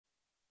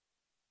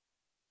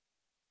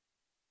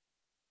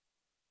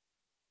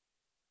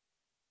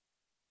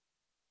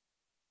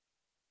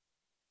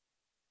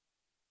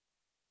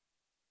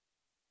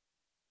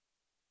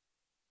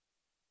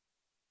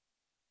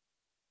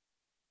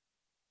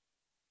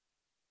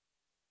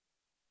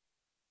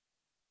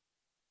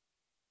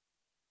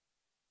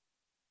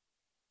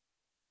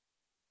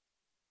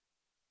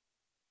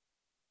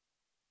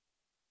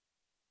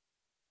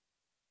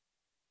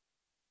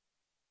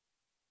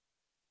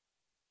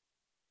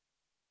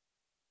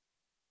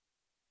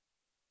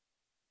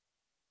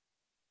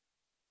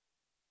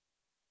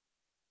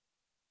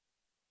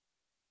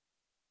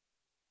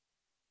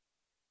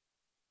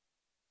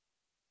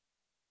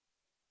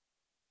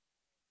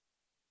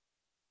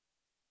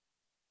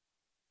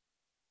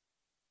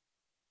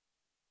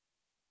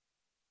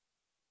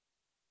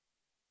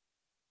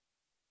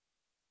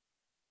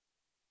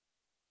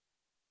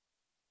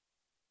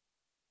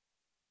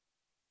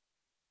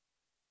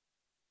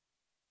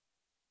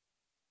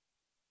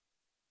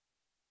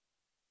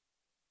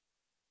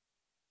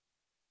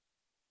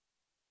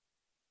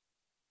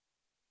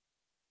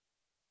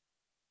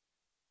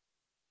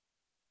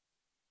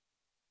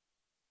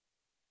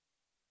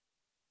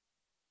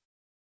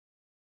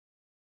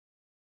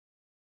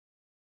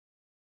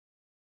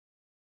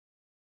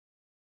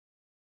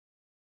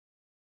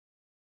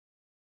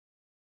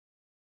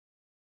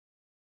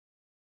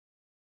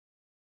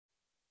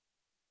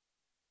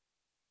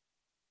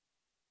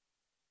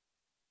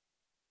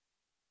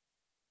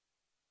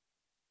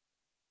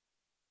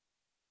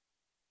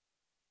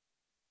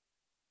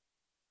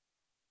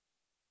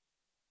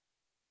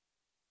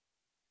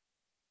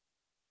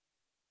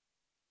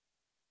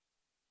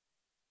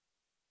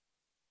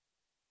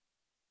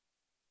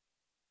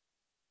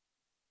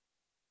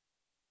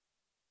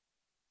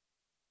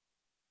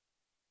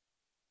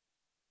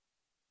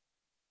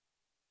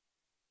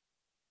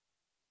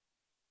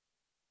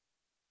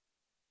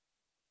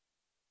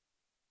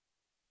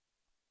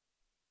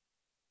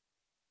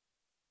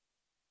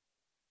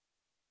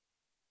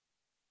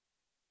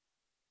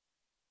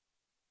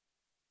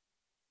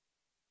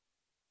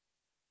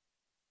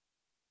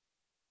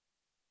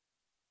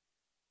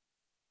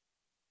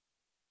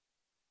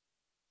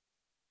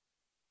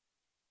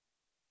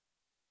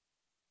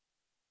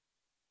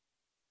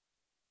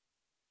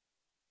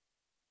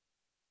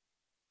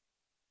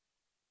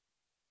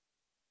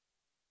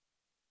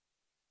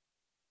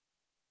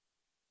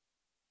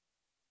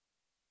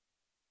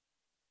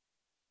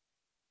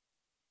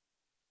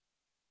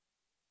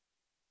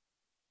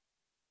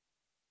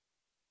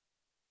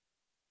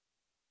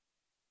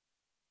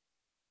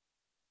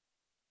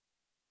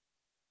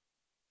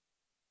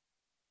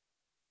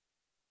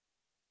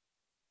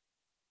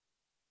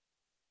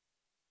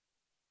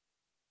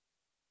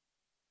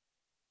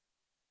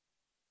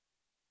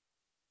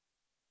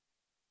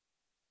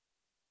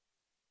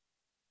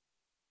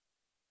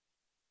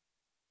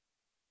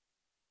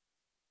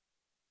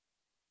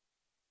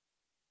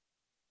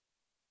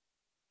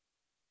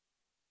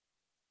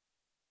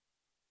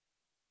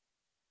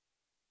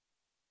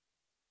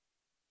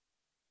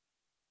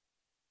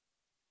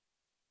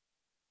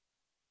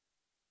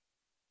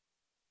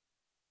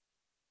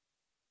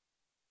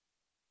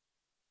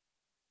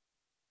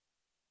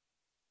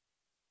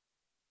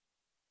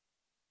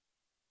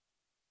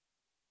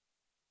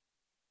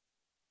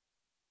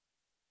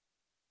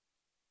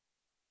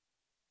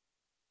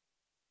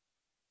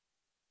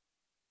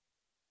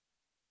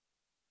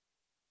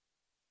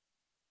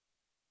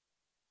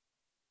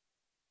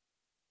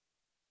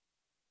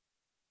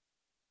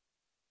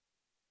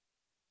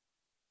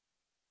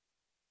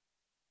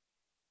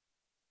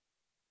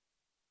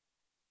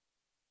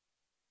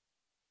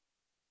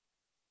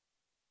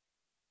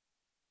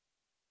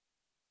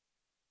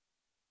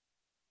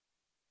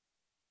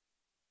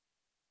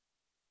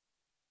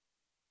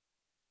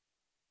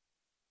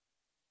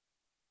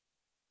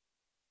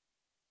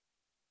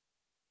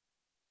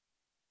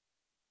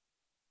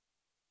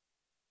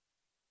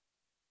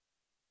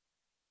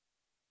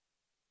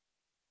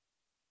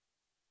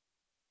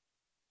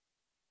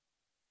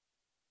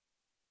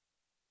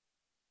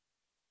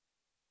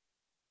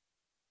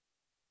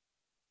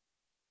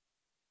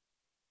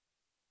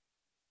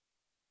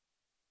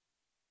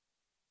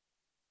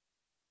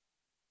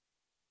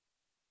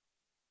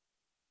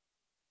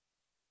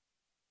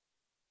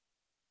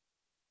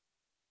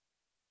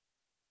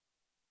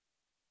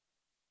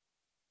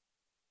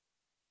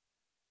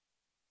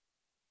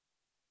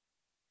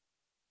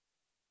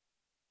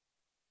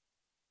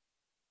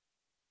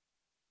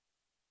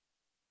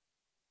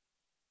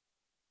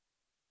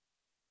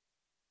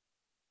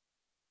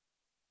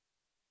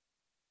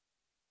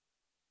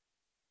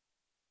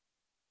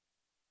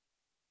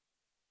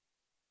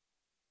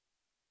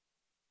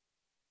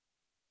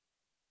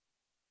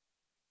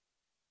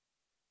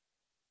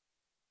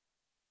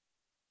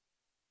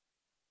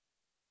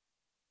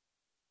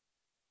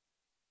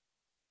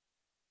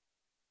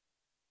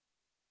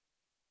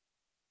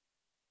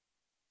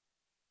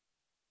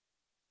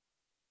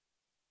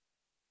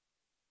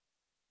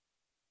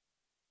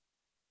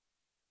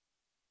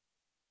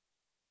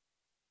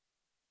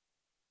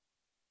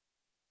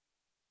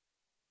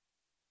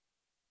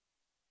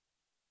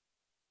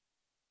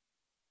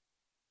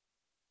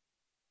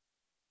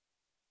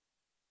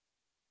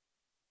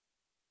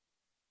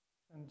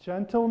and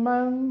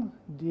gentlemen,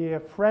 dear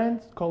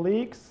friends,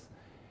 colleagues,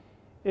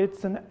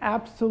 it's an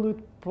absolute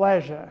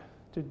pleasure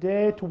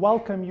today to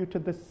welcome you to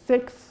the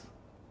 6th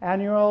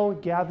annual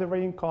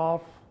gathering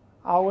of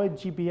our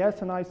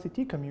GBS and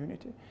ICT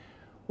community,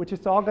 which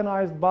is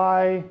organized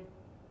by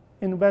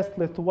Invest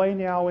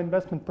Lithuania, our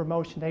investment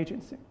promotion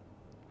agency.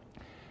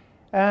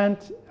 And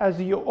as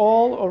you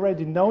all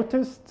already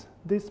noticed,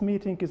 this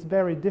meeting is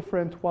very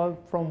different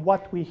from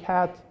what we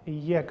had a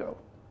year ago.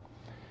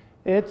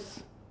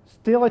 It's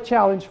still a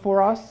challenge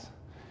for us.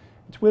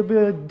 It will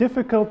be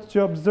difficult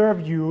to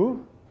observe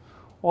you,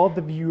 all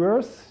the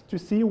viewers, to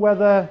see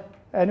whether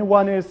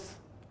anyone is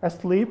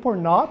asleep or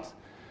not.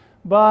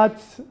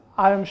 But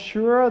I am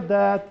sure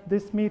that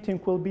this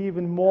meeting will be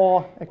even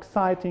more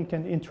exciting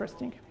and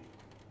interesting.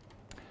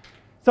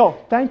 So,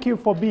 thank you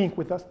for being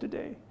with us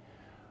today.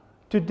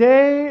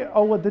 Today,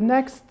 over the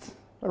next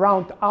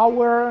around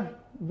hour,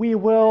 we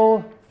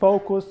will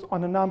focus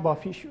on a number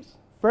of issues.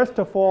 First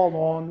of all,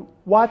 on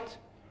what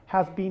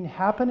has been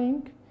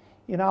happening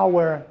in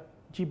our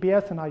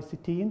GBS and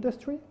ICT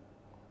industry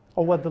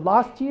over the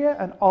last year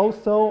and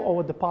also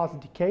over the past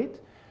decade.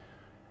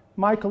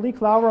 My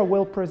colleague Laura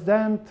will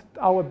present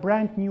our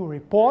brand new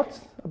report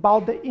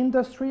about the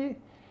industry,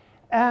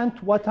 and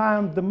what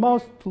I'm the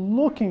most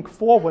looking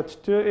forward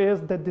to is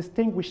the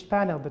distinguished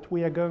panel that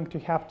we are going to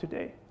have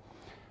today.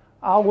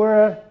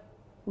 Our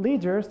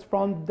leaders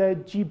from the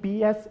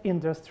GBS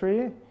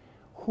industry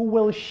who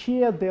will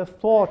share their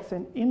thoughts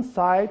and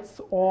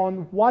insights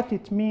on what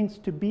it means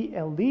to be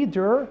a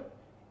leader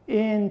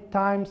in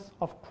times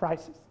of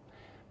crisis.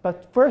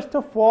 But first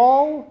of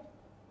all,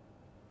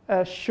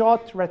 a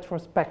short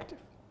retrospective.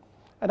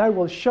 And I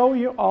will show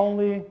you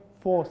only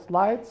 4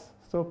 slides,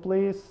 so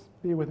please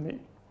be with me.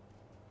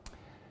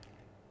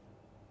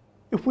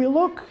 If we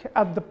look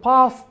at the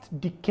past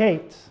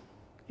decade,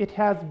 it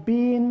has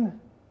been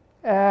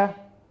a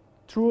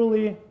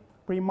truly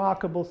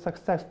remarkable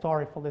success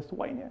story for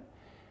Lithuania.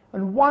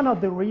 And one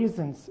of the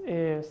reasons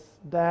is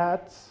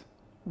that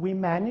we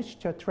managed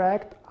to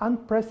attract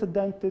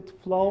unprecedented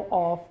flow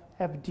of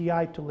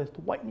FDI to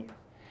Lithuania.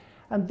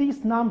 And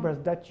these numbers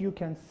that you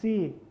can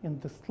see in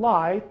the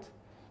slide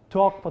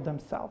talk for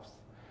themselves.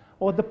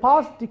 Over the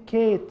past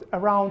decade,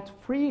 around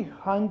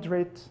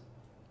 300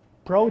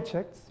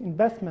 projects,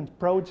 investment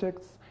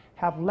projects,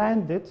 have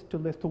landed to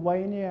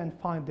Lithuania and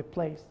found a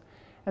place.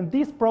 And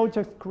these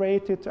projects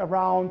created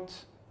around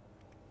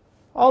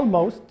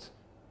almost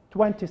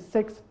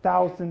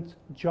 26,000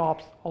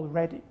 jobs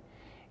already.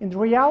 In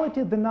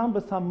reality, the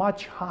numbers are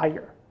much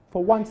higher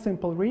for one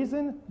simple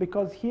reason,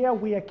 because here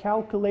we are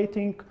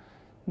calculating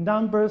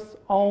numbers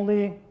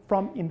only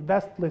from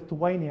Invest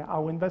Lithuania,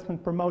 our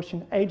investment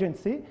promotion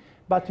agency,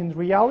 but in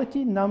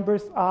reality,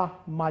 numbers are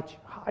much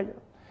higher.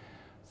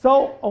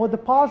 So over the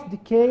past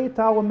decade,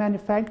 our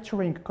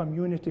manufacturing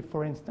community,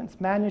 for instance,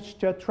 managed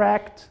to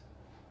attract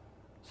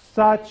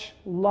such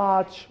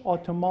large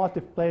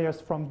automotive players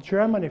from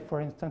Germany,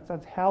 for instance,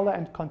 as Hella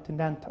and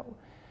Continental.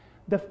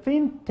 The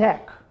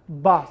fintech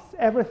buzz,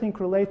 everything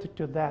related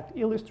to that,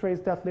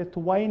 illustrates that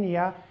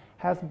Lithuania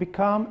has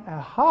become a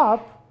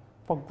hub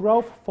for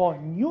growth for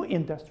new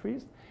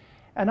industries,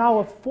 and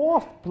our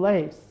 4th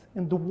place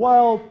in the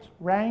world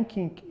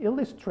ranking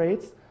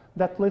illustrates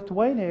that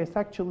Lithuania is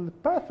actually the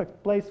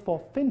perfect place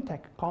for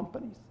fintech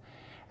companies.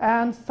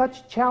 And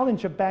such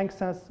challenger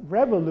banks as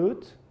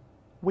Revolut,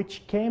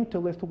 which came to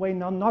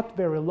Lithuania not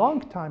very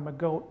long time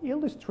ago,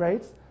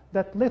 illustrates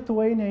that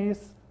Lithuania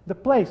is the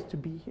place to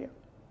be here.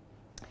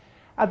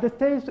 At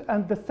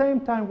the same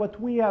time, what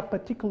we are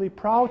particularly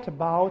proud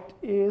about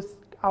is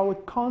our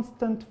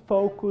constant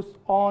focus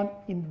on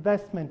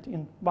investment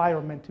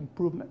environment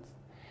improvements.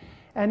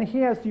 And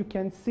here, as you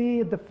can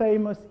see, the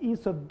famous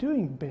ease of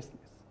doing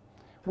business,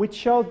 which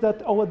shows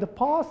that over the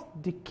past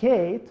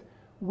decade,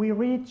 we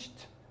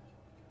reached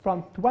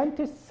from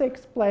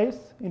 26th place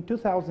in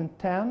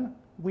 2010,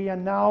 we are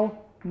now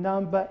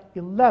number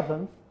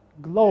 11th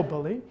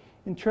globally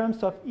in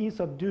terms of ease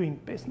of doing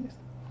business.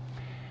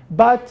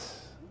 But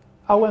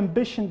our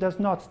ambition does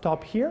not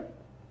stop here.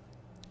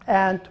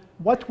 And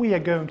what we are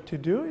going to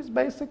do is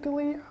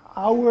basically,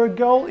 our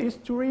goal is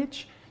to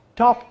reach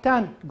top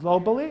 10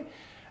 globally.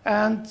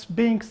 And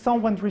being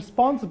someone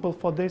responsible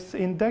for this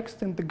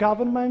index in the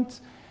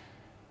government,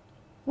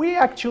 we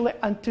actually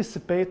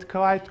anticipate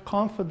quite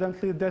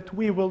confidently that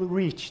we will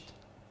reach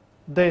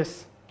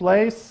this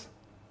place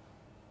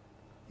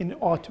in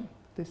autumn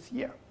this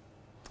year.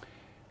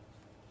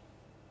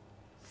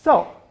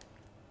 So,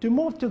 to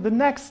move to the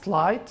next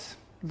slide,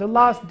 the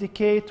last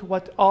decade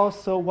was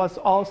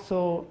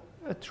also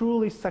a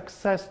truly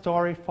success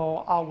story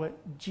for our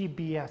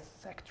GBS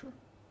sector.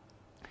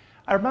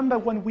 I remember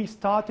when we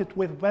started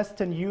with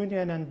Western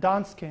Union and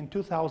Danske in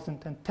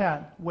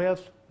 2010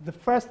 with the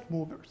first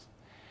movers.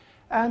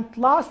 And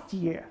last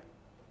year,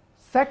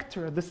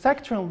 the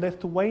sector in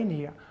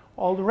Lithuania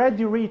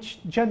already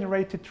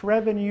generated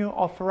revenue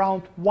of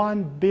around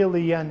 1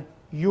 billion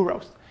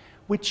euros,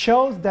 which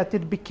shows that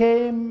it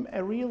became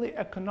a really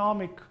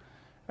economic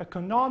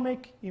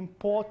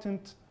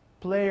important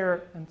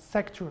player and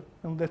sector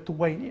in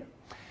Lithuania.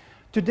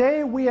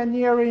 Today we are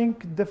nearing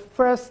the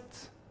first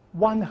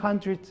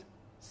 100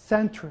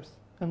 centers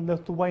in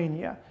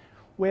Lithuania.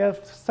 We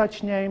have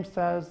such names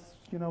as,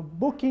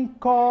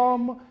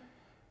 Booking.com,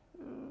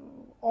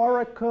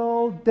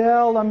 Oracle,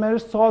 Dell,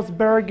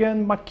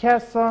 Amerisosbergen,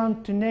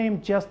 McKesson, to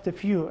name just a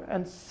few.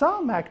 And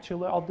some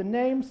actually of the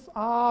names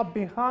are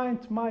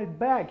behind my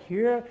back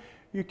here.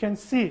 You can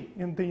see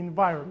in the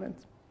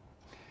environment.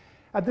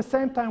 At the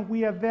same time,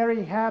 we are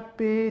very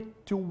happy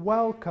to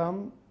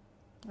welcome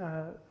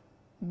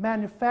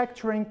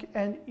manufacturing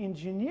and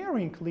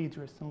engineering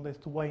leaders in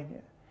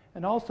Lithuania.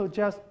 And also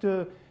just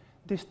to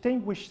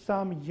distinguish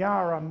some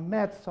Yara,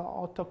 Metso,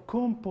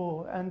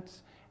 Outokumpu,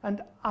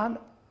 and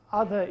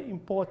other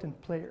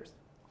important players.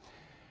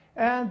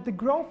 And the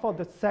growth of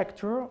the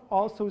sector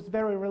also is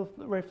very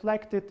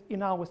reflected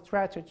in our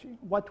strategy,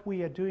 what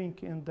we are doing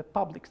in the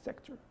public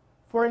sector.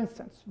 For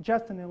instance,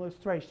 just an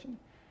illustration,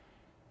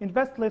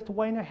 Invest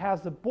Lithuania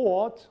has a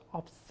board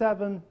of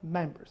 7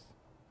 members.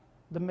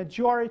 The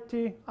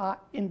majority are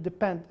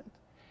independent,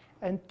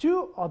 and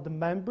 2 of the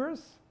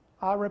members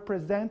are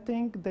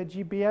representing the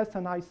GBS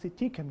and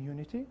ICT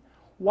community.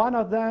 One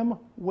of them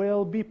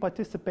will be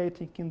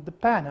participating in the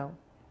panel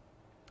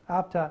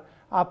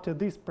after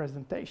these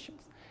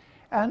presentations.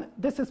 And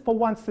this is for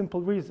one simple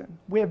reason.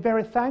 We are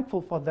very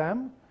thankful for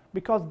them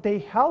because they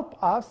help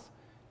us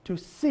to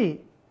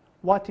see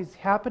what is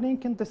happening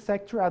in the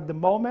sector at the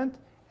moment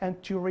and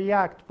to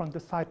react from the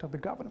side of the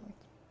government.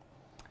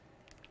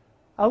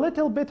 A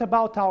little bit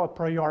about our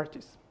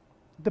priorities.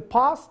 The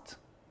past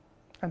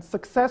and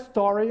success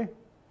story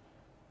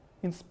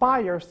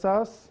inspires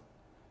us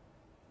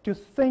to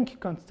think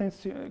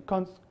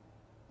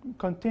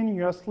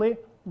continuously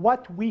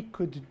what we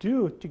could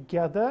do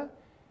together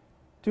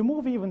to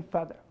move even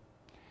further.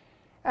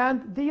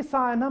 And these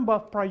are a number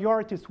of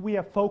priorities we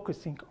are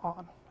focusing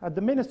on at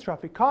the Ministry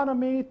of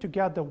Economy,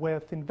 together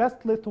with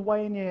Invest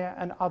Lithuania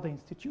and other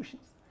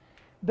institutions.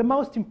 The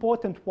most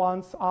important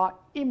ones are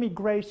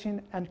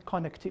immigration and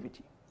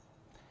connectivity.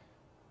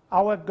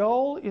 Our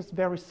goal is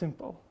very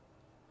simple: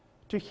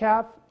 to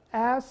have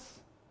as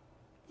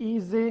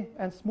easy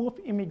and smooth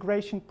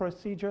immigration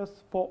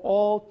procedures for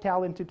all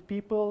talented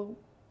people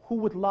who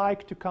would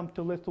like to come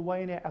to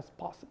Lithuania as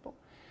possible.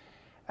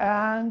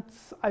 And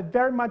I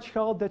very much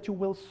hope that you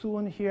will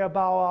soon hear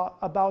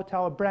about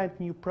our brand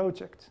new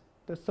project,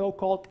 the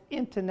so-called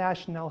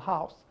International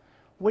House,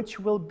 which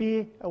will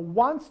be a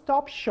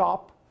one-stop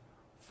shop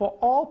for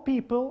all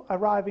people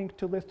arriving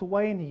to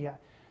Lithuania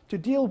to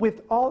deal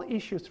with all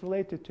issues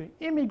related to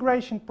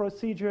immigration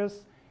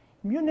procedures,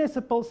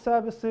 municipal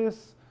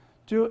services,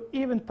 to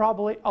even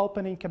probably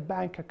opening a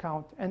bank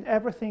account, and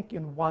everything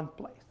in one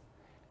place.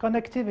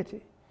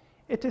 Connectivity.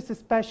 It is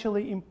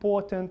especially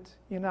important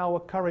in our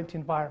current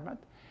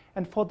environment.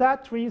 And for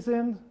that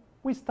reason,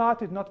 we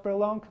started not very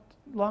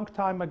long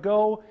time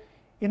ago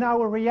in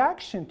our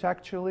reaction to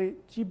actually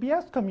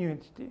GBS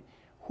community,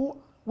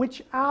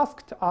 which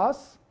asked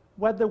us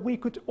whether we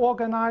could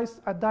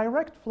organize a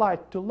direct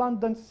flight to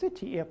London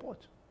City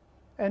Airport.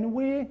 And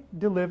we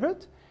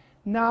delivered.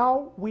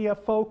 Now we are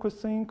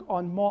focusing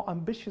on more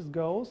ambitious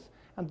goals,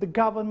 and the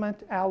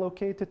government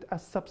allocated a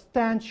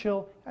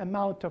substantial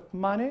amount of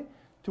money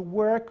to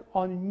work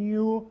on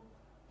new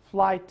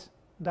flight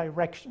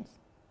directions,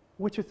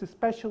 which is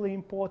especially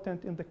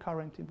important in the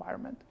current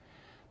environment.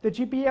 The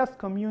GBS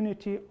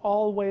community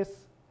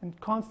always and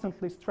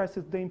constantly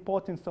stresses the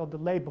importance of the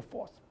labor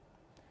force.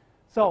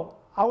 So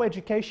our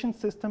education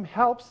system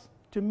helps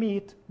to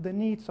meet the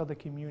needs of the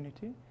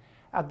community.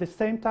 At the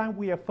same time,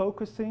 we are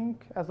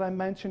focusing, as I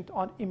mentioned,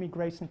 on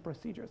immigration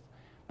procedures.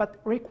 But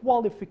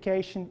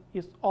requalification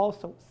is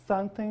also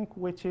something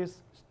which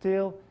is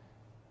still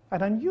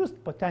an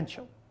unused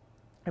potential,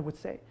 I would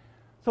say.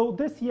 So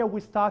this year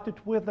we started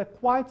with a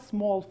quite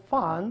small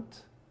fund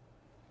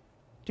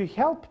to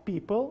help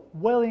people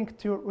willing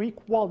to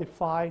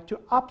requalify, to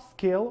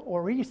upskill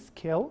or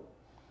reskill,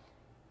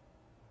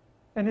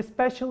 and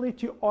especially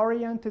to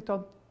orient it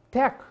on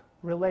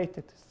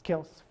tech-related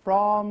skills,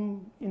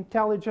 from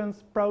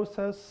intelligence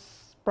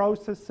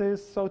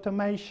processes,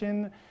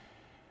 automation,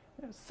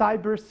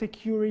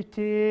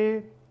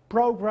 cybersecurity,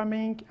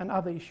 programming, and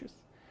other issues.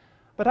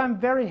 But I'm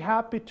very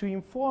happy to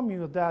inform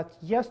you that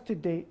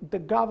yesterday the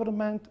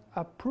government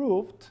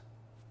approved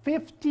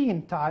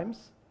 15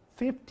 times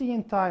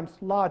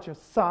larger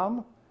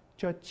sum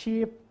to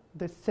achieve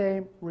the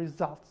same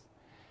results.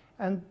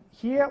 And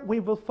here we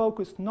will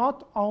focus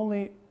not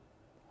only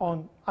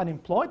on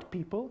unemployed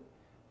people,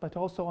 but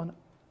also on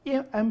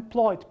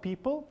employed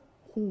people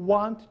who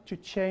want to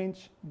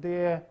change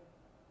their,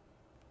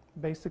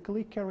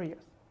 basically,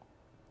 careers.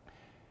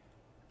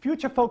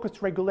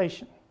 Future-focused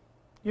regulation.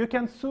 You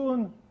can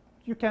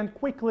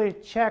quickly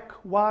check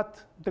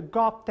what the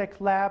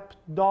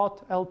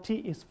govtechlab.lt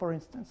is, for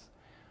instance,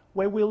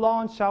 where we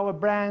launch our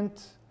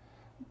brand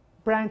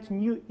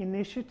new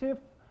initiative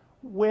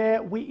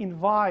where we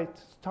invite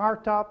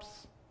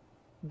startups,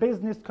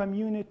 business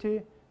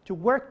community to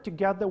work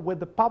together with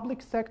the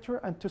public sector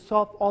and to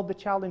solve all the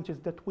challenges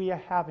that we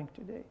are having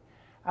today.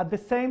 At the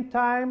same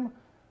time,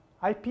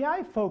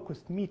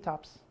 IPI-focused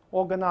meetups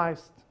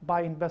organized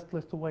by Invest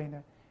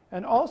Lithuania.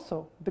 And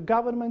also, the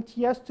government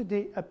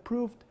yesterday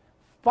approved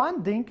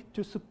funding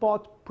to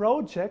support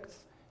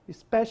projects,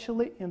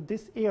 especially in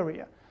this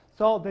area.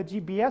 So the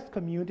GBS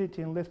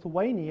community in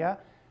Lithuania,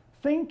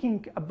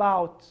 thinking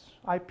about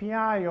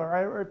IPI or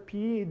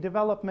RRP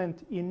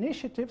development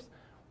initiatives,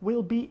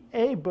 will be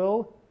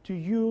able to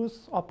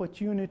use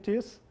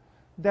opportunities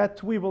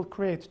that we will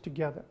create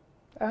together,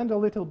 and a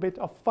little bit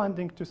of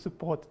funding to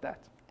support that.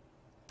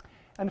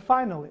 And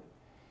finally,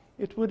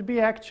 it would be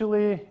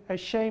actually a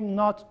shame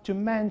not to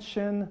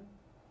mention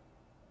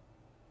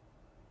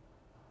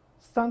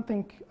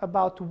something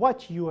about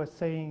what you are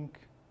saying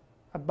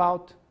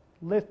about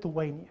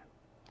Lithuania.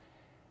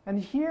 And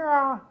here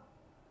are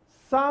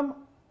some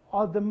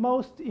of the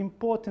most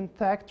important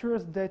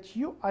factors that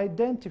you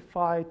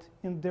identified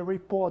in the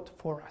report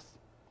for us.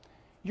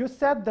 You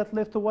said that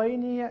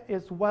Lithuania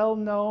is well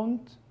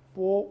known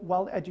for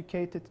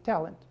well-educated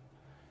talent.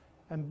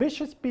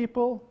 Ambitious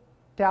people,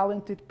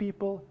 talented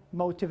people,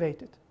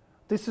 motivated.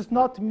 This is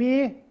not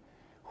me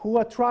who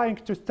are trying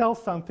to tell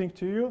something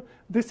to you.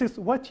 This is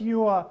what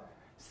you are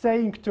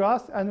saying to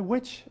us and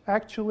which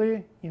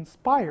actually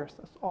inspires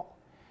us all.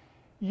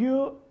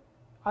 You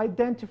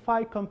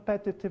identify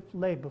competitive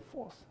labor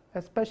force,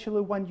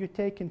 especially when you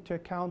take into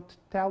account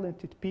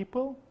talented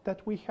people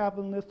that we have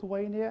in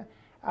Lithuania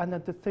and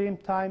at the same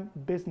time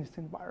business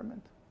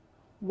environment.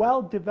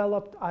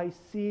 Well-developed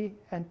IC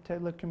and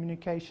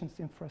telecommunications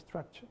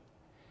infrastructure.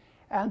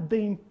 And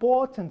the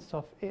importance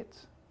of it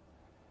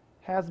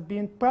has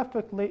been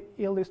perfectly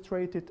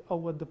illustrated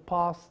over the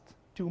past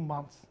 2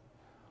 months,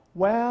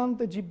 when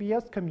the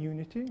GBS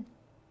community,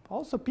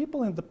 also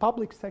people in the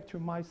public sector,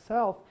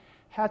 myself,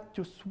 had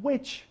to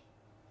switch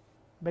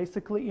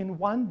basically in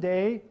one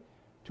day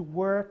to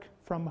work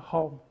from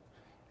home.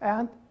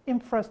 And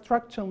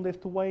infrastructure in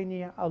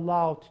Lithuania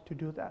allowed to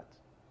do that.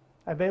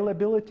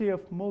 Availability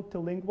of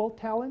multilingual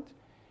talent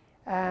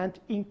and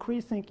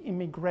increasing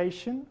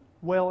immigration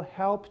will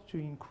help to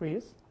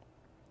increase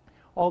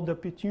all the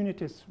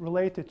opportunities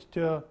related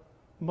to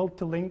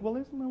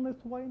multilingualism in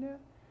Lithuania.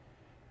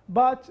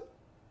 But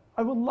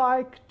I would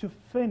like to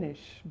finish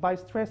by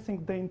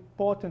stressing the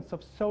importance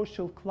of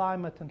social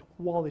climate and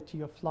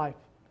quality of life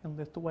in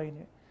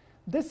Lithuania.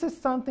 This is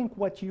something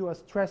what you are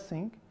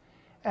stressing,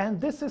 and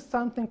this is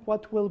something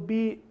what will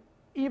be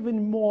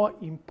even more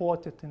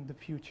important in the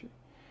future.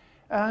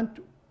 And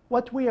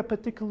what we are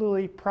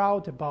particularly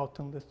proud about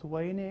in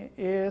Lithuania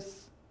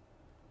is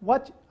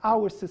what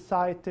our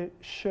society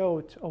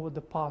showed over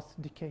the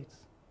past decades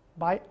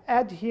by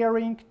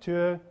adhering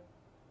to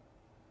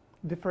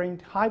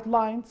different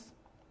guidelines,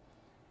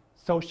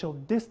 social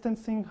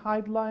distancing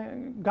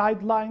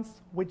guidelines,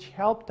 which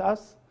helped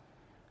us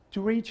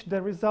to reach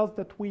the results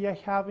that we are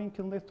having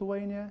in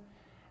Lithuania,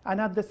 and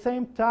at the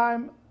same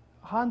time,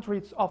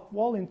 hundreds of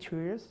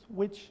volunteers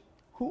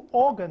who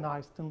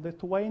organized in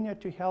Lithuania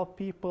to help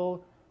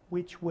people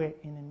which were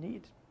in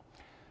need.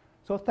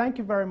 So thank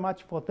you very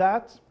much for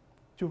that.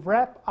 To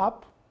wrap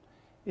up,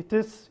 it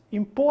is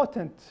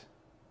important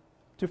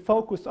to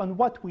focus on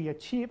what we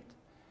achieved,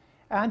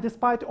 and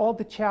despite all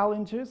the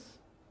challenges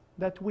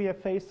that we are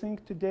facing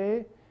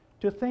today,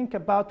 to think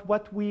about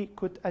what we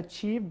could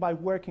achieve by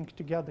working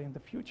together in the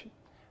future.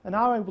 And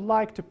now I would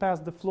like to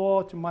pass the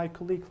floor to my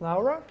colleague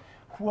Laura,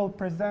 who will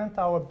present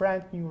our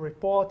brand new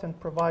report and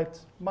provide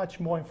much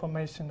more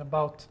information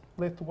about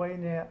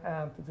Lithuania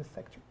and the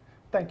sector.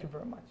 Thank you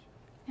very much.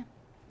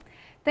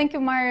 Thank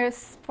you,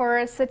 Marius,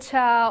 for such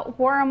a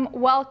warm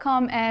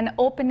welcome and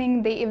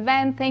opening the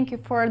event. Thank you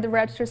for the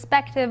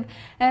retrospective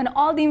and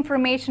all the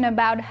information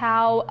about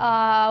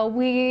how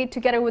we,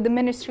 together with the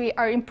ministry,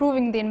 are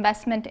improving the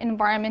investment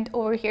environment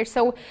over here.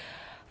 So,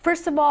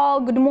 first of all,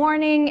 good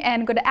morning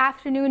and good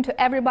afternoon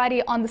to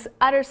everybody on this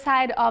other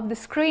side of the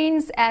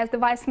screens. As the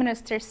Vice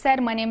Minister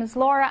said, my name is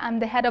Laura. I'm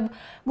the head of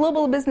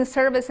Global Business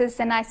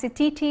Services and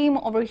ICT team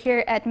over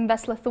here at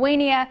Invest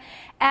Lithuania.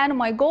 And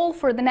my goal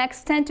for the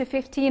next 10 to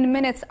 15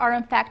 minutes are,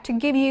 in fact, to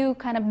give you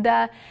kind of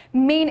the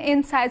main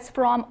insights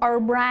from our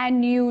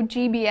brand new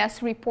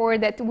GBS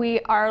report that we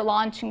are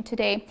launching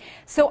today.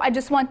 So I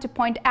just want to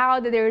point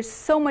out that there is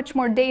so much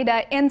more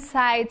data,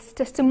 insights,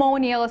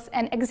 testimonials,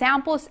 and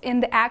examples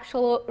in the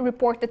actual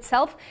report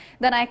itself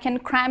that I can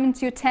cram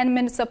into 10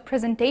 minutes of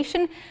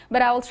presentation,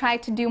 but I will try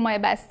to do my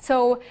best.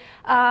 So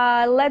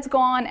let's go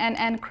on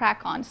and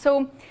crack on.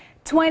 So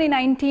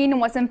 2019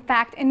 was in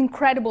fact an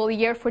incredible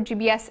year for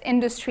GBS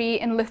industry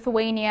in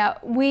Lithuania.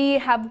 We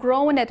have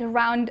grown at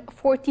around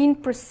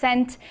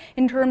 14%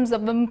 in terms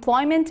of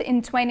employment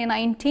in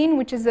 2019,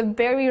 which is a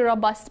very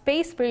robust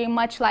pace, very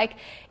much like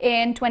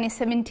in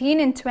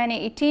 2017 and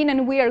 2018,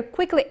 and we are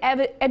quickly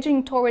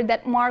edging toward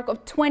that mark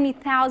of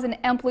 20,000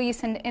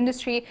 employees in the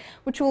industry,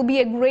 which will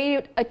be a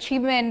great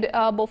achievement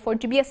both for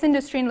GBS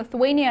industry in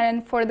Lithuania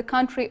and for the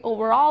country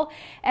overall.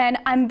 And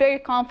I'm very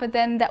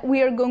confident that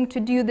we are going to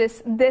do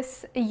this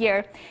this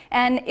year.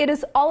 And it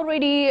is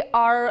already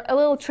a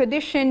little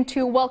tradition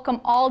to welcome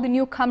all the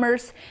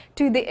newcomers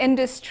to the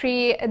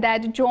industry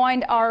that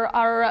joined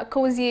our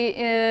cozy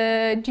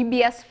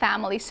GBS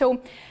family.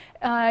 So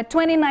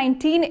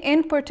 2019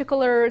 in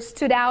particular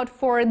stood out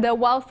for the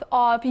wealth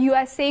of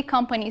USA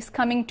companies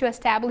coming to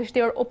establish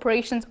their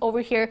operations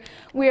over here.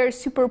 We are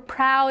super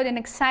proud and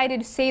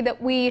excited to say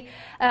that we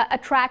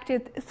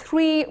attracted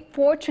 3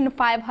 Fortune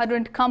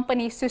 500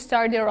 companies to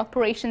start their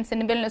operations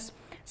in Vilnius.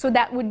 So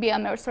that would be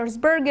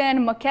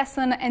Mercedes-Bergen,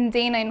 McKesson, and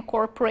Dana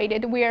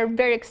Incorporated. We are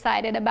very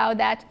excited about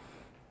that.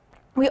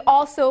 We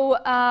also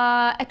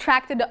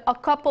attracted a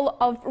couple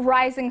of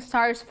rising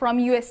stars from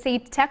USA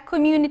tech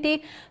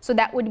community. So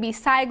that would be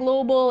Sci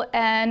Global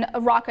and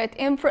Rocket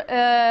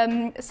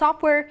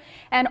Software.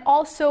 And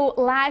also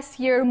last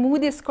year,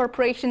 Moody's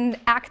Corporation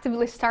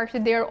actively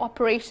started their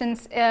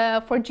operations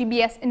for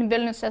GBS in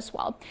Vilnius as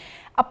well.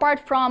 Apart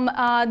from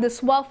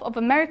this wealth of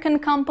American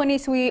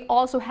companies, we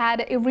also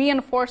had a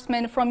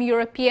reinforcement from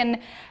European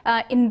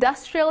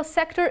industrial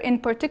sector in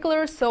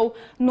particular. So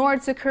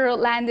Nordica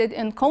landed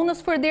in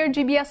Kaunas for their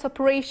GBS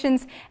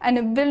operations,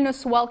 and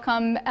Vilnius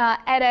welcomed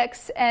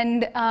edX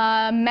and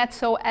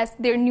Metso as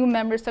their new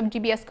members of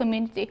GBS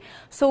community.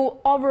 So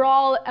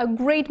overall, a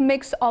great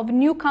mix of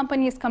new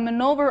companies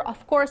coming over.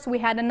 Of course, we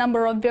had a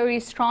number of very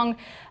strong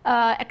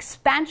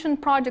expansion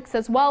projects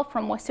as well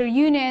from Western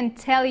Union,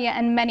 Telia,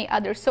 and many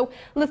others. So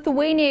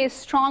Lithuania is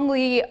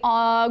strongly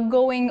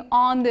going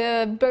on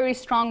the very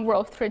strong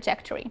growth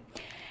trajectory.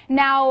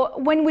 Now,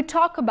 when we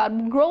talk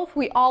about growth,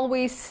 we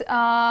always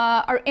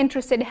are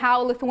interested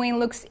how Lithuania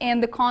looks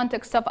in the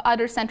context of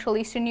other Central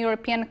Eastern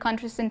European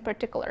countries in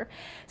particular.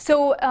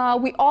 So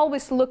we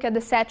always look at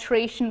the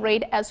saturation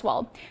rate as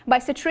well. By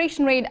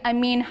saturation rate, I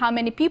mean how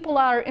many people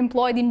are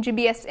employed in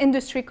GBS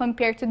industry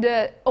compared to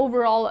the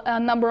overall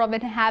number of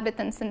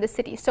inhabitants in the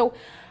city. So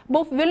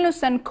both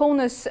Vilnius and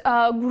Kaunas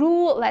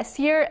grew last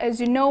year,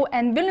 as you know,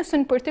 and Vilnius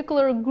in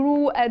particular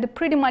grew at the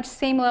pretty much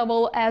same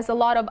level as a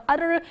lot of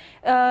other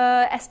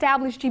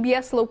established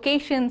GBS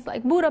locations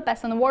like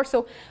Budapest and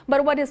Warsaw.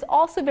 But what is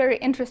also very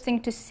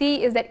interesting to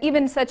see is that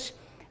even such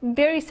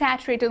very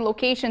saturated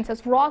locations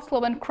as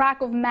Wrocław and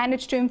Krakow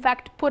managed to in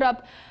fact put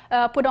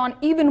on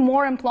even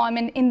more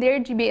employment in their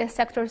GBS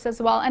sectors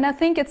as well. And I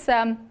think it's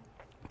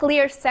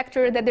clear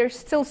sector that there's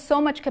still so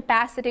much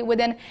capacity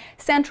within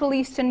Central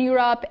Eastern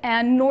Europe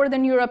and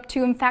Northern Europe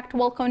to in fact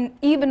welcome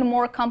even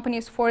more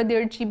companies for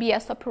their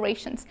GBS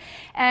operations.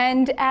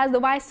 And as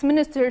the Vice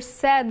Minister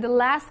said, the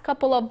last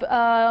couple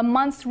of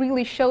months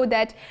really showed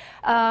that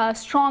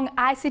strong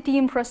ICT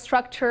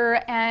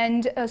infrastructure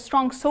and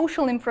strong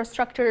social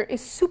infrastructure is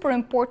super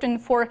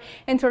important for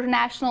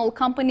international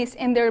companies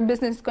in their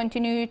business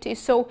continuity.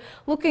 So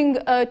looking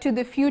to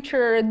the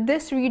future,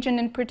 this region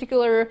in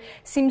particular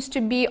seems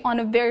to be on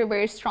a very,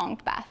 very strong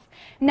path.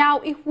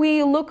 Now, if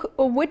we look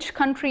at which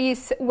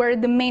countries were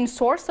the main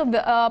source of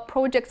the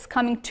projects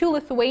coming to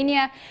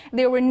Lithuania,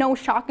 there were no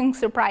shocking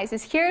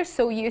surprises here.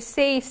 So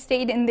USA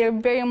stayed in their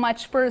very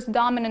much first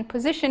dominant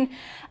position.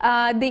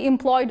 They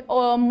employed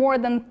more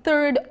than a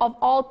third of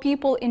all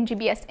people in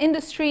GBS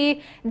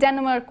industry.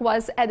 Denmark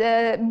was at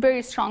a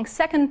very strong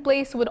second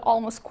place with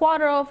almost a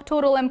quarter of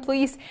total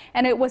employees.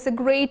 And it was a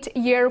great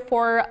year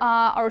for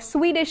our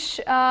Swedish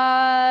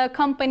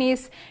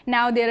companies.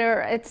 Now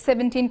they're at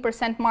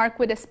 17% mark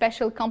with a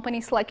special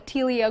companies like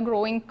Telia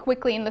growing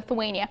quickly in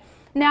Lithuania.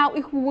 Now,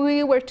 if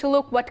we were to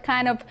look what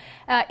kind of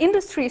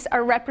industries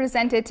are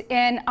represented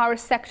in our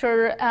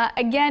sector,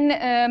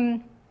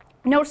 again,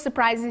 no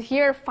surprises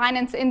here.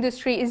 Finance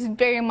industry is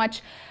very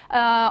much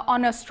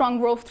on a strong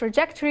growth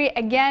trajectory,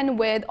 again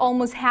with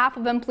almost half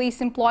of employees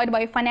employed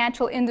by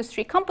financial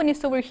industry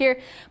companies over here.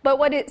 But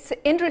what is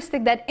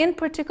interesting that in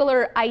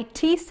particular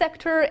IT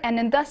sector and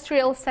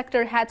industrial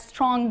sector had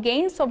strong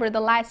gains over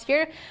the last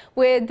year,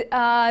 with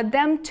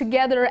them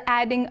together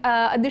adding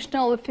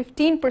additional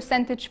 15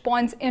 percentage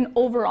points in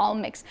overall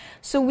mix.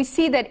 So we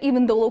see that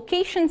even the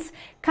locations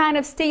kind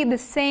of stay the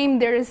same.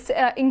 There is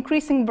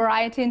increasing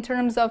variety in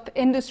terms of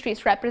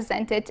industries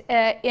represented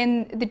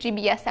in the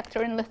GBS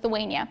sector in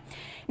Lithuania.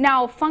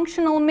 Now,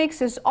 functional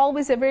mix is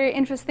always a very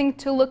interesting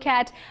to look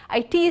at.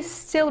 IT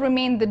still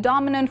remain the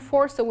dominant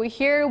force over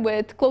here,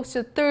 with close to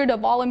a third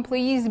of all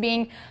employees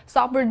being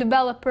software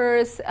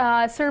developers,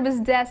 service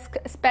desk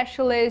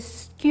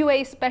specialists,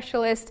 QA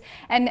specialists,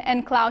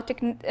 and cloud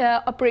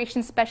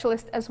operations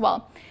specialists as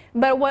well.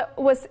 But what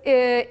was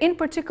in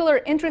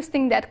particular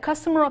interesting that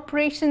customer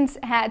operations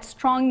had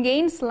strong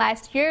gains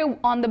last year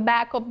on the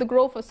back of the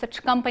growth of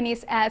such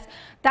companies as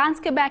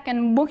Danske Bank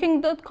and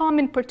Booking.com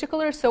in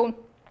particular. So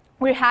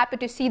we're happy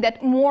to see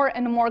that more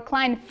and more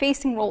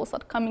client-facing roles are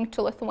coming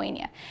to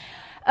Lithuania.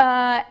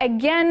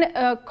 Again,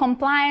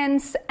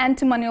 compliance,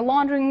 anti-money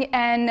laundering,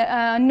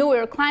 and know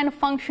your client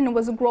function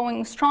was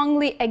growing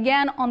strongly,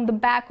 again on the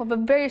back of a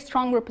very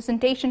strong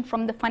representation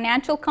from the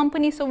financial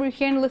companies over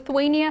here in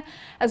Lithuania,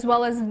 as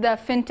well as the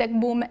fintech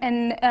boom.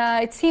 And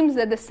it seems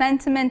that the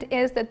sentiment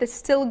is that it's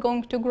still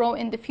going to grow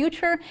in the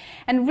future.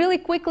 And really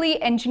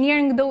quickly,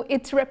 engineering, though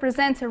it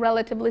represents a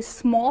relatively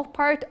small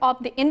part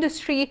of the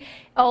industry,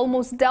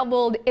 almost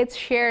doubled its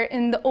share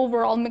in the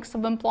overall mix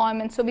of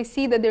employment. So we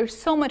see that there's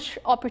so much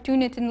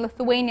opportunity in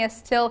Lithuania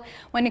still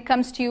when it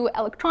comes to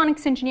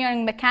electronics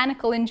engineering,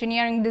 mechanical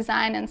engineering,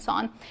 design, and so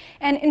on.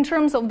 And in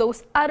terms of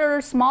those other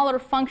smaller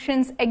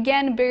functions,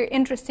 again, very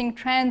interesting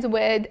trends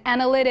with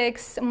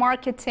analytics,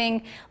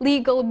 marketing,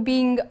 legal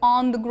being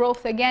on the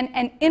growth again.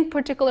 And in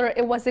particular,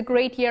 it was a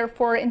great year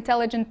for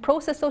intelligent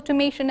process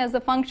automation as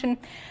a function.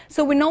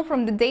 So we know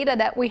from the data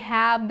that we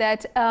have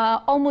that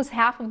almost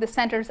half of the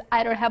centers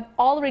either have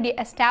already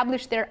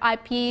established their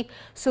IP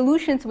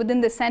solutions within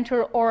the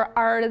center or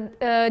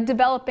are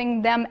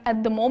developing them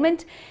at the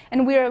moment.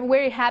 And we are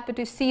very happy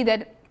to see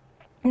that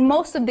in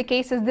most of the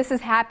cases this is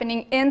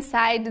happening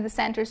inside the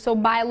center, so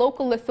by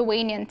local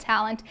Lithuanian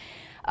talent.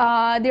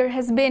 There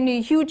has been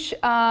huge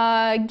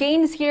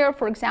gains here.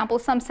 For example,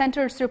 some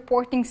centers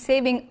reporting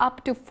saving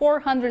up to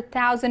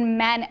 400,000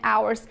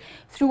 man-hours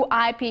through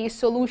IP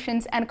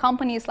solutions, and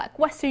companies like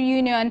Western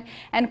Union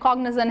and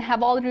Cognizant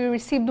have already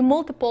received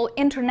multiple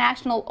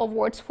international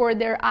awards for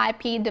their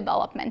IP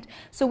development.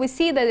 So we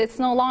see that it's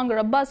no longer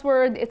a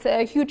buzzword, it's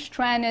a huge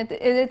trend,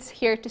 it's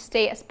here to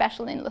stay,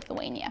 especially in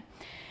Lithuania.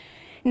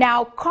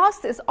 Now,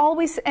 cost is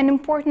always an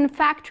important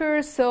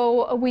factor,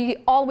 so we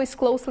always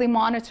closely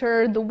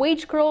monitor the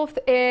wage growth.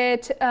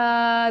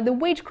 The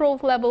wage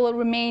growth level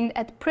remained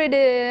at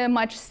pretty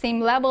much same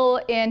level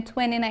in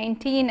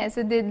 2019 as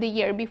it did the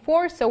year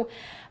before. So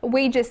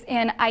wages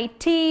in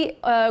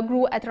IT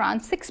grew at around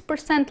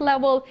 6%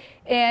 level,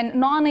 and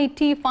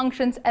non-IT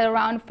functions at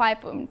around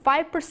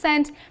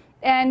 5.5%.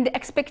 And the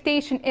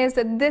expectation is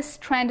that this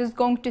trend is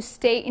going to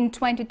stay in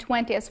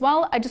 2020 as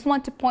well. I just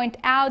want to point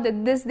out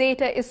that this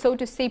data is, so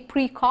to say,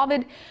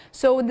 pre-COVID.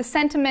 So the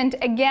sentiment,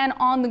 again,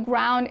 on the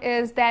ground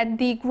is that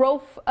the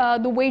growth,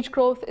 the wage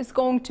growth is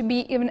going to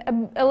be even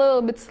a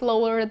little bit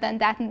slower than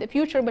that in the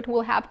future, but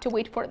we'll have to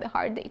wait for the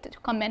hard data to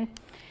come in.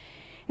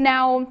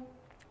 Now,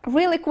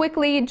 really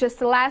quickly, just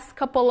the last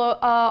couple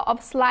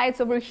of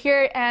slides over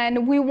here,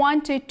 and we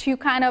wanted to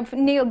kind of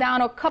nail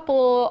down a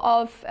couple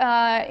of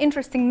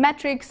interesting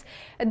metrics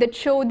that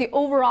show the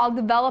overall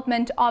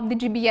development of the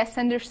GBS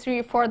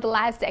industry for the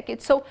last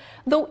decade. So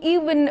though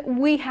even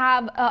we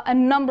have a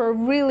number of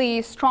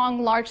really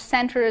strong large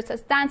centers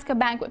as Danske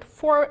Bank with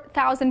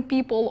 4,000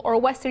 people or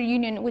Western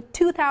Union with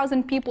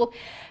 2,000 people,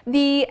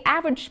 the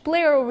average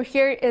player over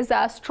here is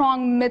a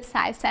strong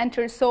mid-sized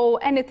center. So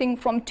anything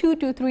from 200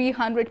 to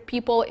 300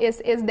 people is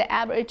the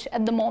average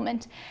at the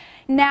moment.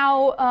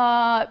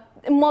 Now,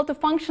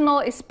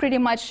 multifunctional is pretty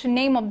much the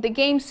name of the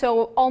game,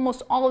 so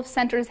almost all of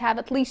centers have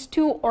at least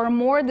 2 or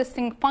more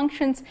distinct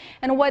functions.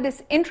 And what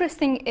is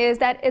interesting is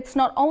that it's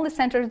not only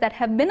centers that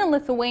have been in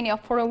Lithuania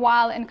for a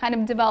while and kind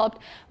of developed,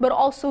 but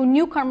also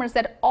newcomers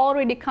that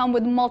already come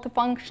with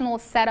multifunctional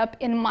setup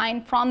in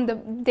mind from the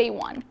day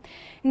one.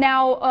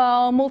 Now,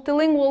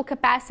 multilingual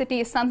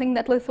capacity is something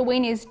that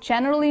Lithuania is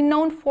generally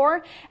known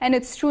for, and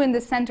it's true in the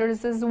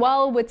centers as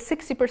well, with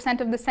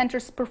 60% of the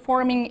centers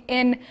performing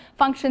in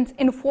functions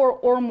in 4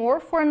 or more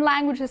foreign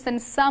languages,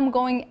 and some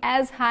going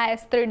as high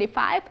as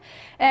 35.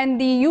 And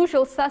the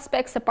usual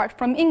suspects, apart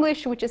from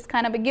English, which is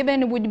kind of a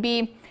given, would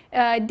be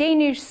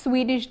Danish,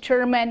 Swedish,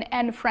 German,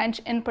 and French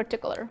in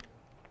particular.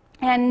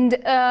 And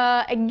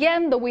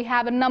again, though we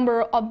have a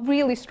number of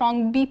really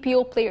strong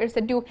BPO players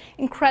that do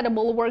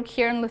incredible work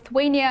here in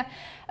Lithuania,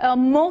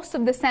 most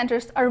of the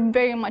centers are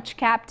very much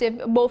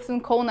captive, both in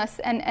Kaunas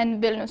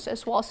and Vilnius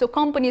as well. So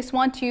companies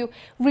want to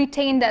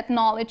retain that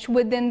knowledge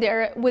within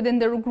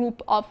their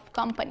group of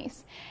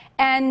companies.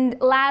 And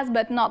last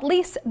but not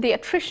least, the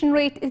attrition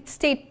rate, it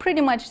stayed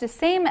pretty much the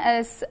same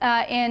as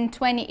in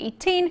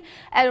 2018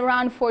 at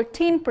around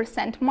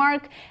 14%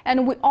 mark.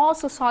 And we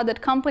also saw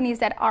that companies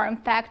that are in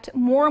fact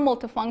more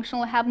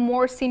multifunctional, have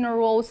more senior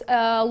roles,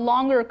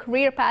 longer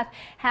career path,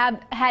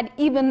 have had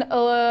even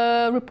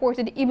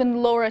reported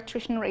even lower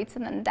attrition rates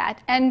than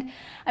that. And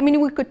I mean,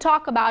 we could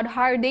talk about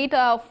hard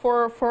data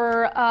for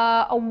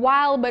a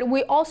while, but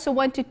we also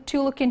wanted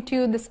to look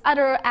into this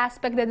other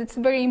aspect that it's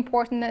very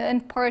important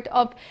and part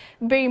of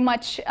very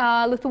much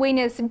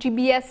Lithuania's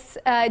GBS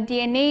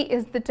DNA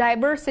is the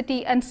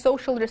diversity and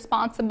social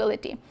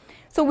responsibility.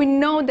 So we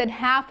know that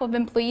half of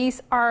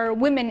employees are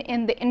women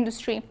in the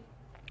industry.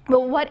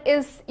 But what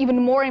is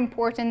even more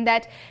important,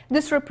 that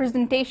this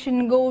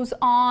representation goes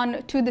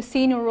on to the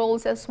senior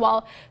roles as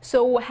well.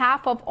 So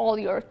half of all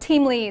your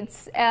team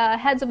leads,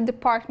 heads of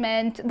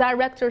department,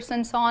 directors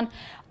and so on,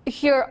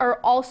 here are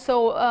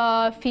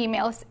also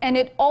females. And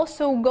it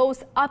also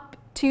goes up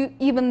to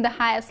even the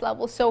highest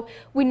level. So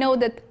we know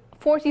that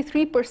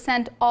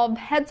 43% of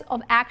heads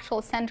of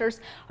actual centers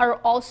are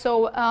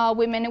also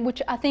women,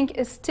 which I think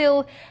is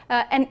still,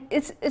 and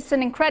it's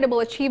an incredible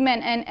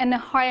achievement and a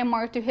high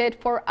mark to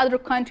hit for other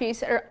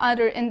countries or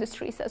other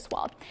industries as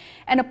well.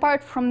 And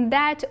apart from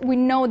that, we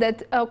know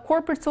that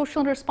corporate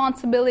social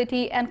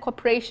responsibility and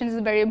cooperation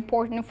is very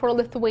important for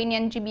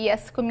Lithuanian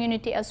GBS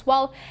community as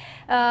well.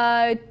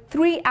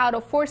 3 out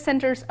of 4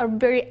 centers are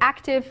very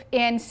active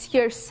in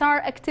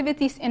CSR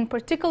activities in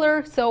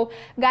particular. So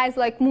guys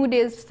like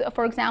Moody's,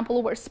 for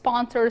example, were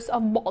sponsors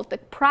of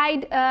Baltic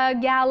Pride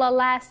Gala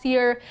last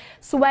year.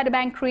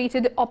 Swedbank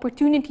created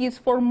opportunities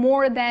for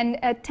more than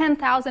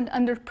 10,000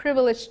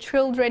 underprivileged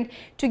children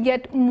to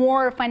get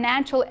more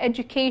financial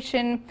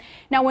education.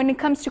 Now, when it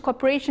comes to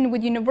cooperation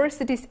with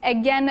universities,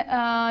 again,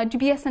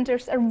 GBS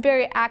centers are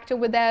very active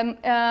with them.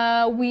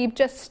 We've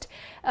just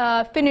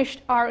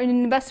finished our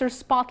Investor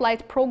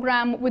Spotlight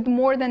program with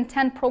more than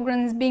 10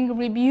 programs being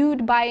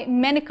reviewed by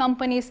many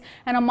companies,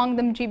 and among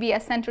them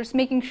GBS centers,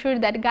 making sure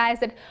that guys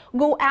that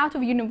go out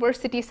of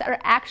universities are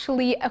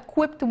actually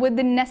equipped with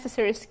the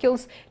necessary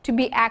skills to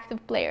be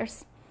active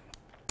players.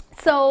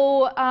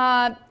 So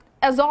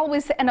as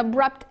always, an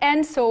abrupt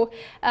end, so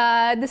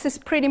this is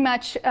pretty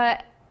much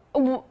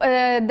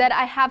that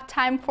I have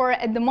time for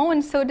at the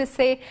moment, so to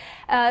say.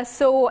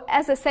 So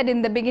as I said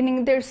in the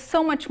beginning, there's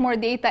so much more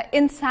data,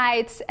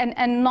 insights,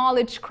 and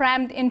knowledge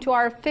crammed into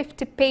our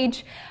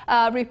 50-page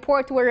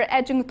report. We're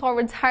edging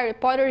towards Harry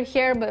Potter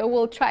here, but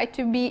we'll try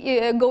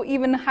to go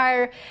even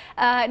higher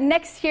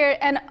next year.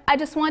 And I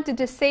just wanted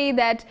to say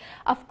that,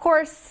 of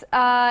course,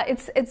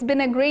 it's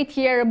been a great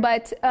year,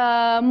 but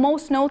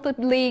most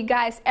notably,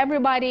 guys,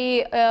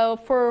 everybody,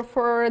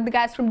 for the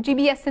guys from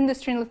GBS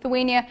industry in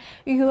Lithuania,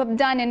 you have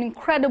done an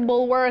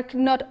incredible work,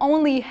 not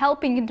only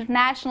helping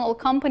international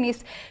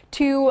companies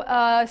to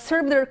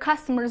serve their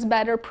customers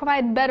better,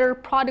 provide better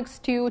products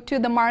to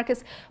the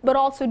markets, but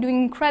also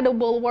doing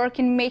incredible work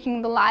in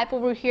making the life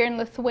over here in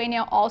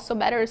Lithuania also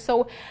better.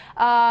 So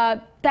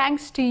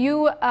thanks to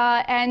you,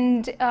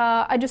 and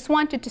I just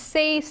wanted to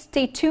say,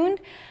 stay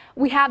tuned.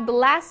 We have the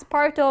last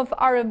part of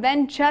our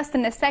event just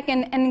in a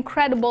second, an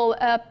incredible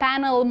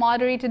panel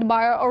moderated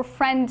by our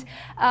friend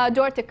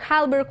Dorthe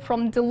Keilberg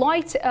from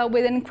Deloitte,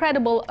 with an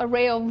incredible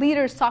array of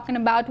leaders talking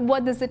about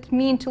what does it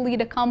mean to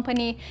lead a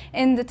company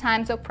in the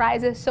times of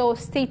crisis. So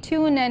stay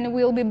tuned, and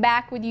we'll be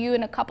back with you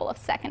in a couple of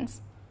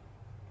seconds.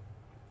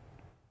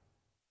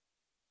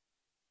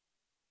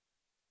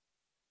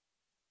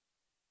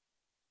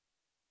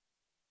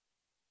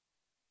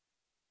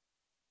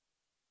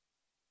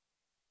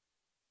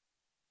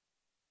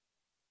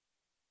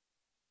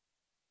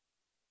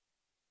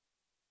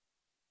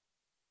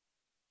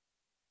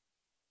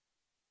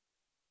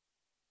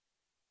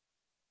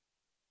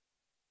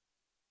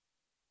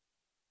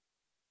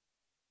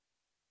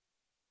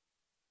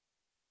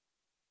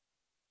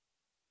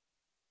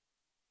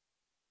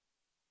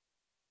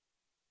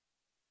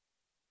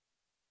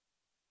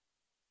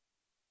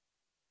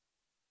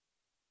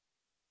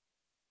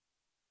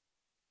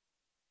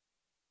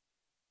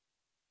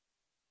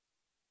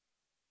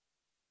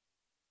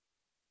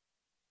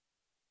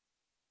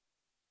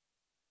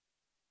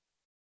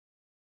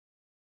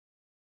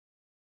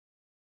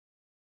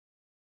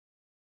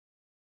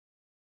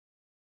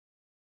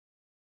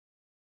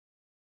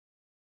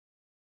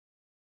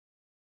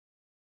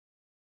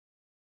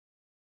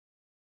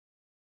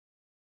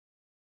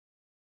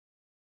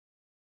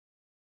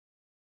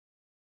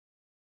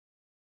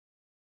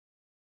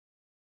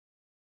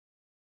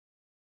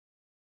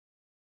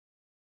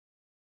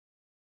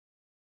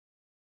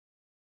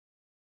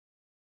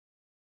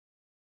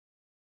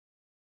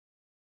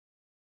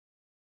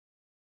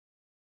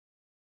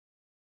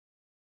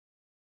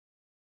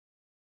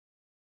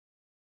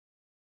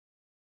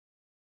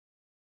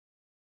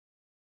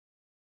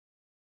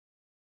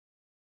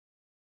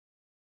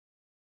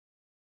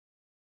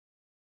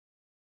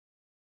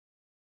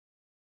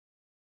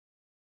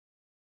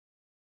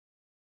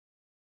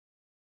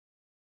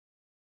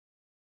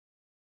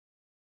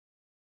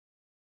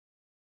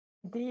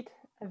 Indeed,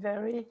 a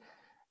very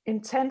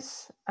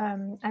intense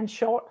and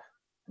short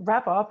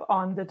wrap up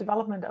on the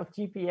development of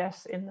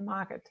GBS in the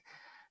market.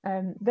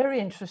 Very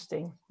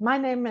interesting. My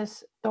name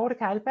is Dorthe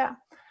Keilberg.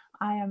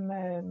 I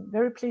am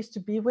very pleased to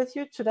be with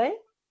you today,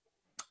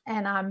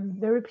 and I'm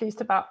very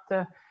pleased about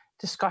the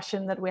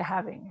discussion that we're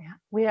having.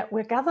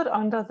 We're gathered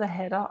under the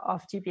header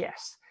of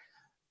GBS,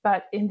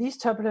 but in these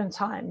turbulent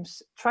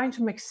times, trying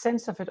to make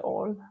sense of it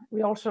all,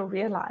 we also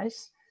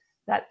realize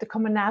that the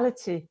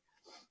commonality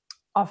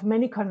of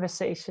many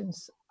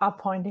conversations are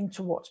pointing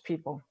towards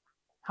people,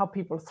 how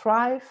people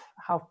thrive,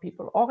 how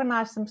people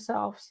organize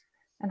themselves,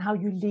 and how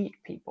you lead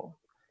people.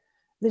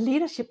 The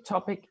leadership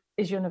topic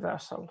is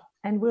universal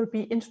and will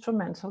be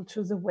instrumental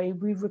to the way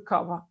we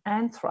recover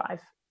and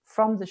thrive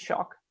from the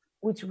shock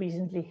which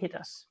recently hit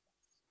us.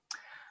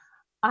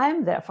 I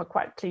am therefore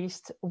quite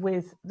pleased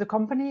with the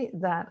company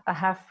that I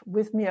have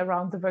with me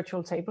around the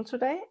virtual table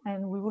today,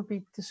 and we will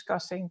be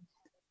discussing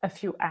a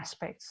few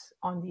aspects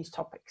on these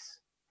topics.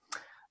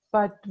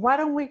 But why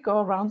don't we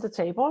go around the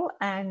table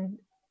and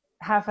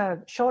have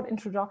a short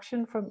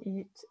introduction from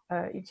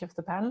each of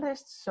the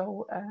panelists,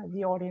 so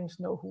the audience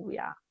know who we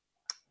are.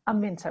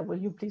 Aminta, will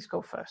you please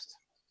go first?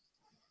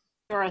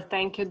 Sure,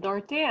 thank you,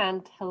 Dorthe,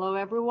 and hello,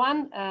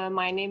 everyone.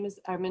 My name is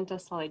Arminta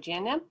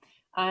Salagienė.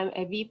 I'm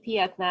a VP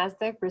at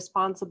NASDAQ,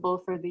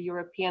 responsible for the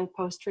European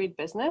post-trade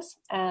business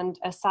and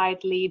a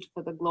site lead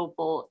for the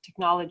global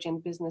technology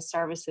and business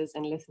services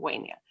in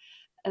Lithuania,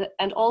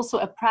 and also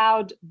a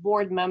proud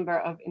board member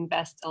of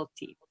Invest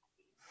LT.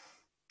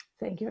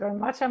 Thank you very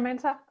much,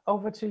 Aminta.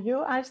 Over to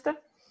you, Aiste.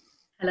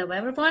 Hello,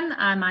 everyone.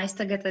 I'm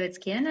Aiste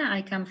Gataveckienė.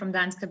 I come from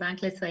Danske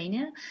Bank,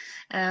 Lithuania,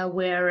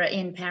 where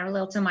in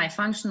parallel to my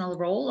functional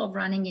role of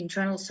running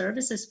internal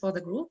services for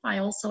the group, I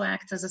also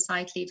act as a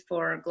site lead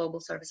for Global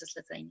Services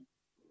Lithuania.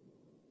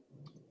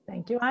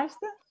 Thank you,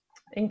 Aiste.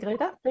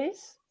 Ingrida,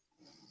 please.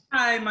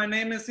 Hi, my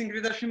name is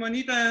Ingrida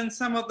Simonyte, and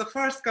some of the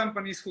first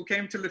companies who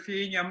came to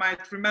Lithuania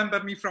might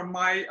remember me from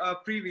my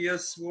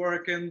previous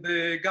work in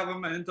the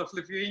government of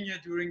Lithuania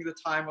during the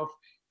time of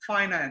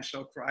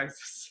financial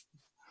crisis.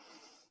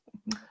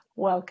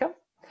 Welcome.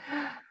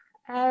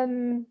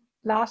 And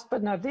last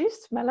but not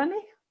least,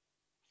 Melanie.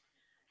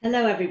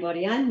 Hello,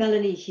 everybody. I'm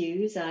Melanie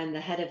Hughes. I'm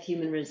the head of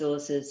human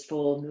resources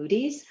for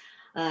Moody's,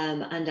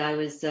 and I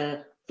was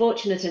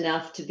fortunate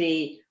enough to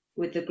be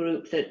with the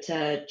group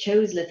that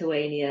chose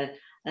Lithuania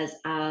as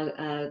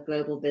our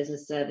Global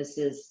Business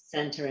Services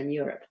Center in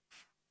Europe.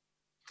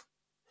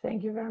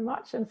 Thank you very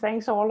much, and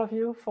thanks all of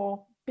you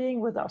for being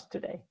with us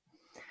today.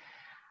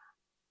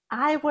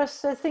 I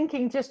was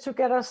thinking just to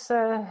get us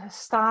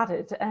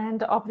started,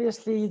 and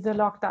obviously the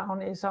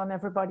lockdown is on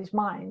everybody's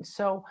mind.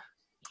 So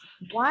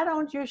why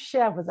don't you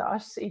share with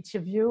us, each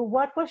of you,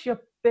 what was your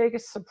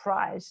biggest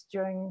surprise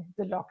during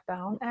the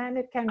lockdown? And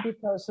it can be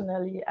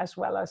personally as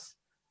well as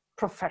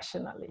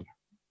professionally.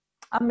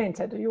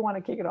 Aminta, do you want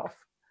to kick it off?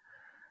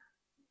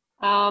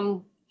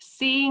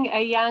 Seeing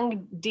a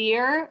young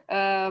deer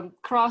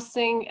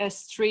crossing a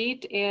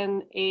street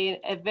in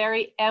a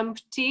very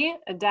empty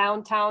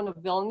downtown of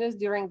Vilnius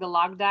during the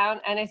lockdown.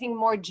 And I think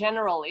more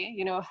generally,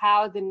 you know,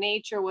 how the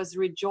nature was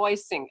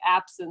rejoicing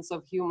absence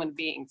of human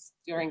beings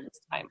during this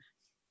time.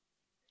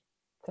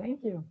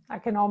 Thank you. I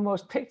can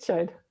almost picture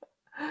it.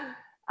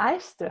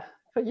 Aiste,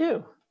 for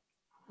you.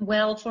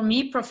 Well, for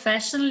me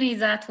professionally,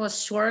 that was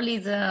surely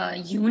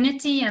the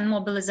unity and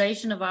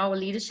mobilization of our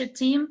leadership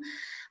team.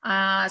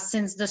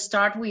 Since the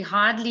start, we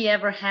hardly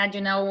ever had,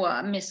 you know,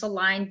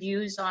 misaligned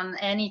views on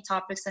any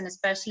topics, and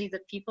especially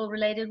the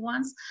people-related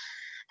ones.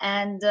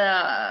 And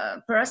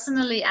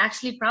personally,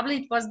 actually, probably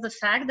it was the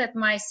fact that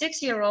my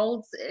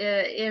 6-year-old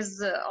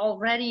is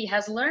already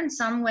has learned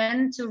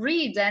when to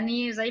read, and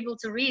he is able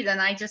to read. And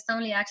I just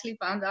only actually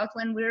found out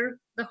when we're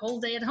the whole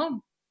day at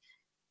home.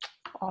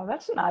 Oh,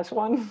 that's a nice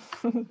one.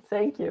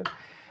 Thank you.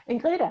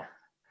 Ingrida.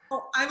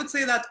 Well, I would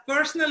say that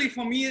personally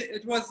for me,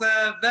 it was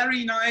a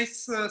very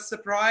nice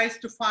surprise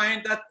to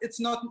find that it's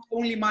not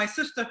only my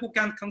sister who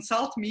can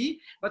consult me,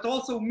 but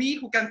also me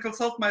who can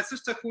consult my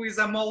sister, who is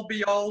a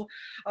mobile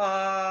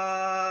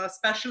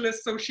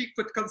specialist, so she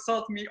could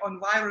consult me on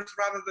virus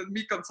rather than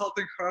me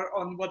consulting her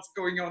on what's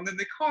going on in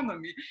the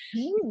economy.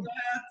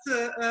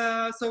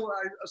 So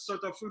I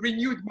sort of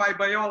renewed my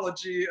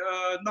biology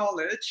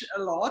knowledge a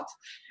lot.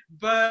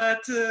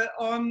 But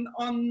on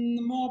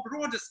more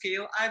broader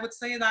scale, I would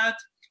say that,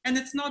 and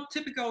it's not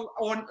typical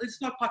or it's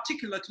not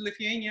particular to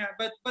Lithuania,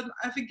 but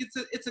I think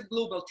it's a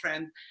global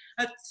trend,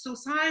 that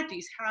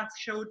societies have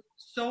showed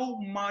so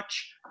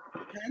much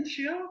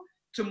potential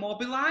to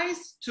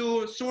mobilize,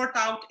 to sort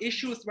out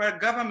issues where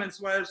governments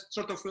were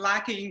sort of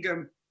lacking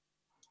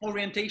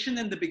orientation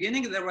in the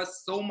beginning. There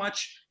was so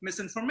much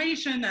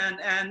misinformation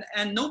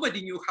and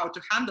nobody knew how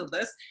to handle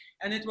this.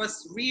 And it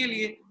was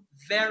really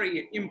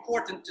very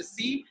important to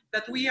see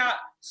that we are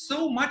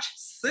so much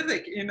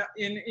civic in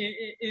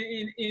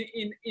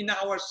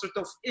our sort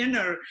of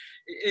inner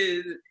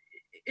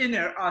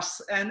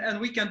us, and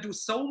we can do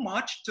so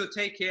much to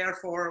take care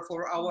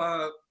for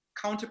our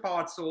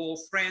counterparts or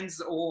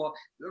friends or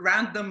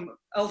random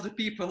elder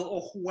people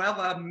or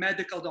whoever,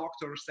 medical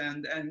doctors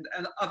and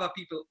other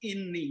people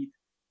in need.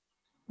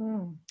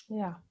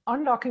 Yeah,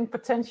 unlocking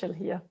potential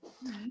here.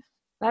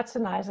 That's a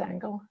nice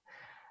angle.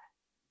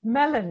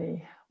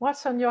 Melanie,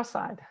 what's on your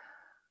side?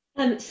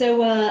 So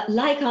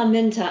like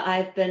Arminta,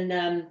 I've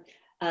been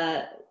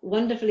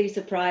wonderfully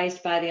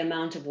surprised by the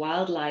amount of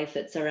wildlife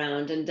that's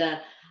around. And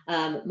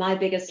my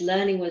biggest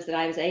learning was that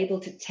I was able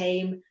to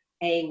tame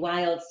a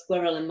wild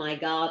squirrel in my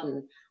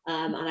garden.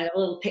 And I got a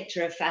little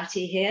picture of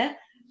Fatty here,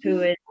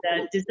 who is,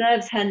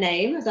 deserves her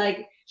name. It's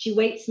like she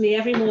waits me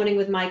every morning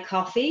with my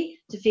coffee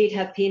to feed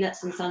her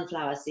peanuts and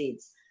sunflower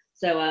seeds.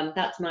 So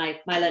that's my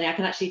learning. I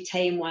can actually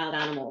tame wild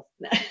animals.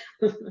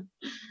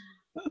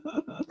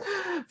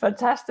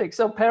 Fantastic.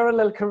 So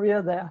parallel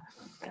career there.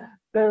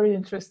 Very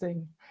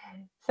interesting.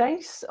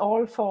 Thanks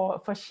all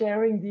for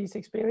sharing these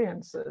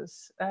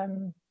experiences.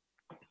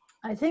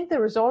 I think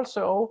there is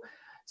also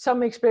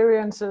some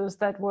experiences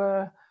that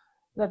were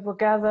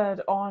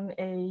gathered on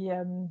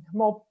a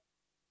more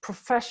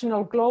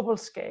professional global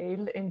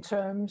scale in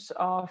terms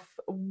of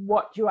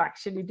what you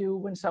actually do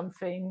when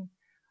something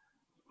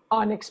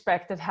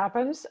unexpected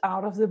happens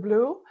out of the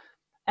blue,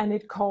 and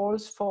it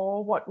calls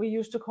for what we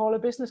used to call a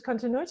business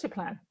continuity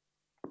plan.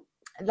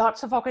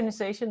 Lots of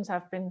organizations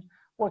have been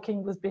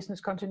working with business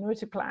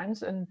continuity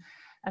plans and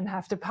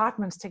have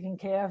departments taking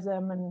care of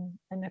them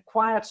and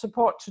acquired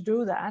support to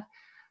do that.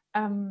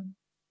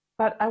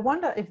 But I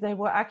wonder if they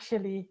were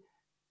actually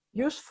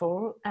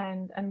useful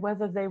and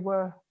whether they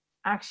were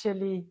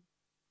actually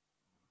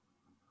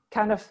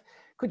kind of,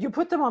 could you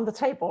put them on the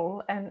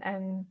table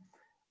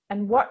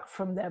and work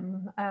from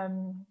them?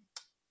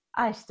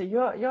 Aiste,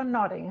 you're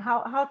nodding.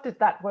 How did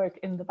that work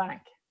in the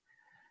bank?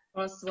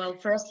 Well,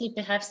 firstly,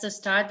 perhaps to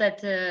start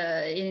that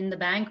in the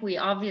bank, we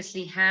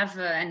obviously have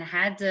and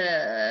had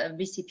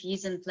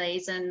BCPs in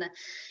place, and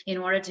in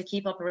order to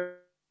keep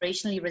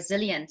operationally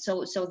resilient.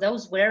 So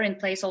those were in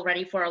place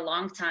already for a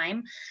long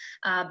time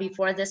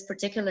before this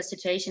particular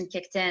situation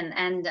kicked in,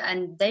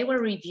 and they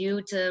were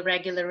reviewed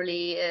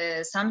regularly,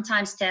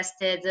 sometimes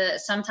tested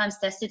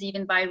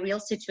even by real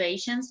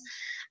situations.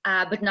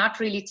 But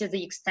not really to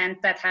the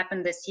extent that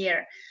happened this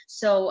year.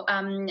 So,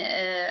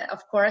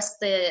 of course,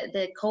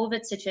 the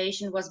COVID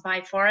situation was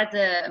by far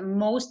the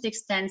most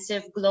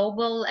extensive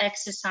global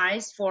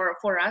exercise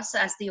for us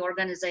as the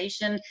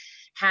organization,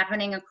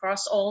 happening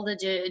across all the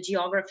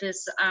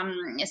geographies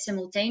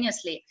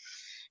simultaneously.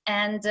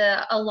 And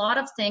a lot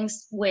of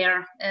things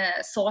were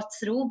thought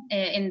through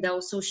in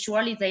those, so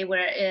surely they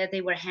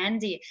were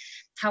handy.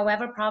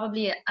 However,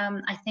 probably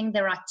I think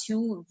there are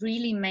two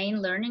really main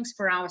learnings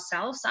for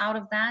ourselves out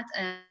of that,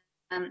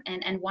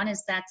 and one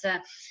is that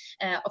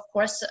of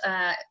course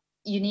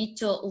you need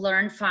to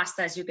learn fast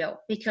as you go,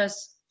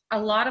 because a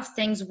lot of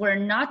things were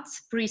not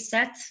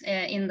preset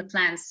in the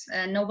plans.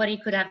 Nobody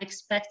could have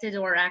expected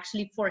or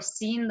actually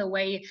foreseen the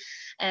way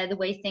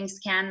things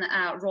can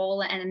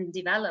roll and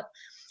develop.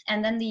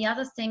 And then the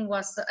other thing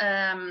was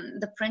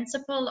the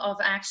principle of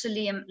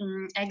actually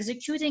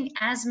executing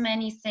as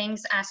many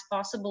things as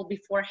possible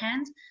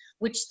beforehand,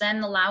 which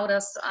then allowed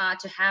us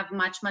to have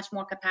much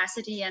more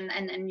capacity and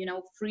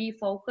free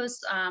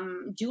focus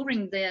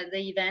during the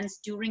events,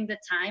 during the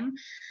time,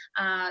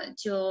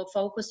 to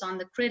focus on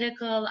the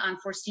critical,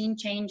 unforeseen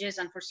changes,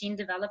 unforeseen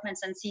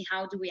developments, and see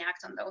how do we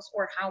act on those,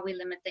 or how we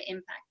limit the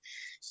impact.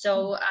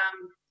 So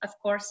of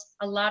course,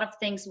 a lot of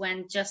things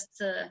went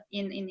just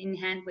in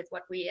hand with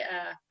what we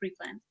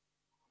pre-planned.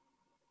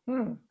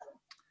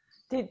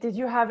 Did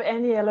you have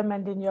any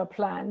element in your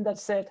plan that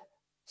said,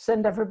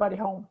 send everybody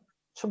home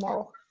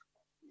tomorrow?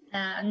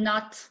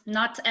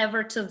 Not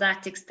ever to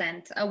that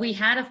extent. We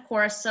had, of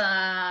course,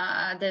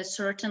 the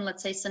certain,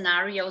 let's say,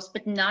 scenarios,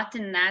 but not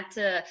in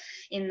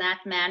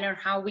that manner.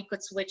 How we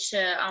could switch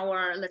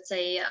our, let's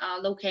say,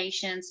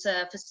 locations,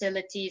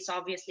 facilities,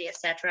 obviously,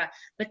 etc.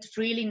 But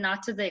really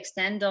not to the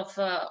extent of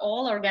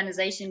all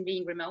organization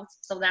being remote.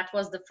 So that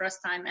was the first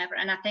time ever.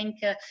 And I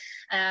think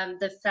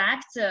the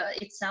fact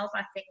itself,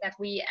 I think that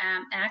we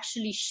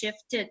actually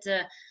shifted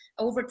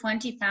over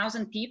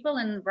 20,000 people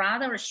in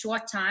rather a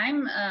short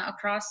time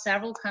across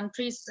several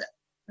countries.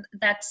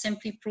 That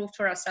simply proved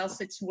for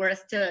ourselves it's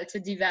worth to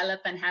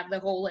develop and have the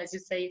whole, as you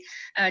say,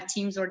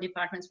 teams or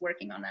departments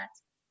working on that.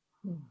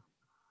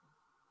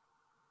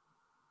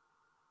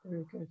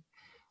 Very good.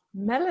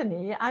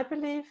 Melanie, I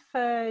believe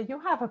you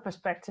have a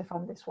perspective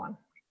on this one.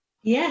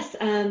 Yes,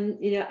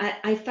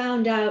 I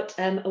found out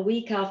a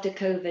week after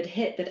COVID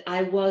hit that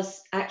I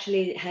was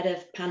actually head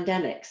of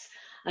pandemics.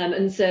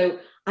 And so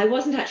I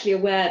wasn't actually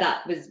aware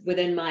that was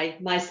within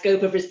my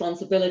scope of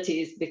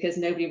responsibilities, because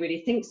nobody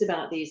really thinks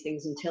about these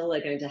things until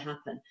they're going to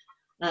happen.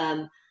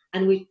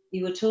 And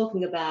you were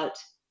talking about,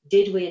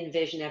 did we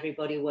envision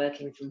everybody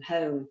working from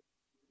home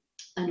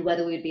and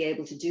whether we'd be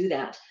able to do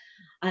that?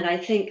 And I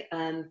think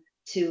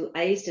to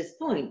Aiste's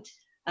point,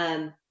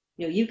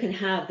 you can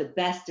have the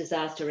best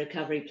disaster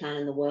recovery plan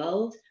in the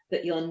world,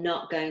 but you're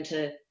not going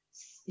to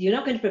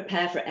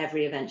prepare for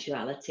every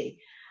eventuality.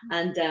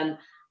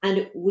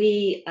 And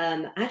we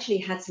actually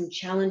had some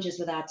challenges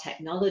with our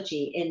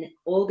technology in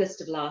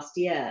August of last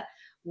year,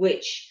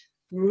 which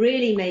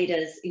really made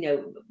us,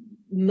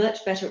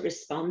 much better at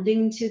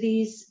responding to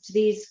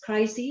these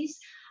crises.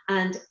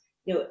 And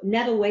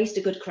never waste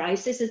a good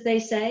crisis, as they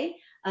say.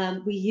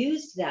 We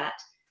used that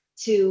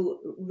to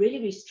really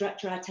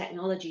restructure our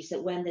technology so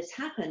that when this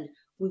happened,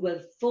 we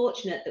were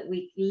fortunate that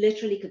we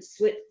literally could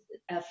flick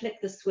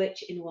the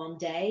switch in one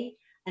day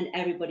and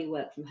everybody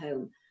worked from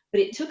home. But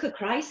it took a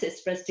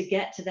crisis for us to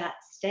get to that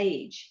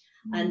stage.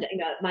 And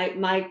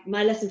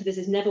my lesson for this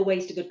is never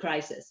waste a good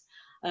crisis.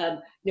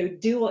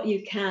 Do what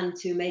you can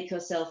to make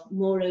yourself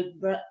more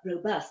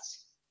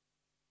robust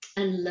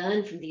and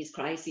learn from these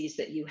crises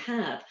that you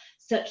have,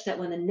 such that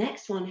when the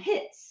next one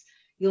hits,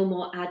 you're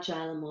more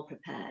agile and more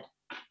prepared.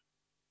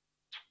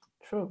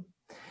 True.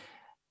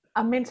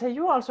 Aminta,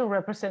 you also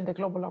represent a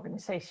global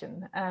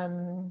organization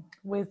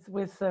with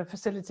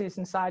facilities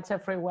and sites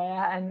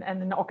everywhere, and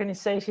an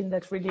organization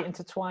that's really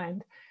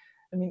intertwined.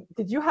 I mean,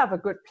 did you have a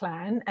good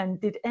plan,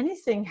 and did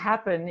anything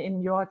happen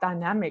in your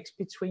dynamics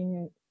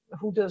between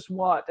who does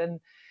what and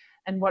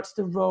what's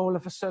the role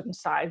of a certain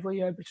site? Were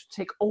you able to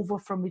take over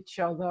from each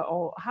other,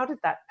 or how did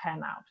that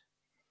pan out?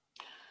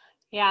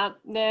 Yeah,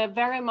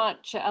 very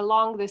much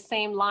along the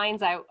same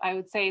lines. I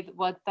would say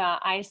what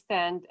Aiste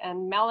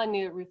and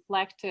Melanie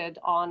reflected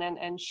on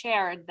and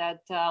shared that,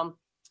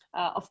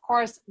 of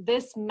course,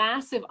 this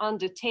massive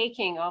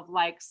undertaking of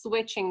like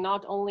switching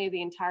not only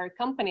the entire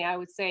company, I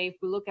would say if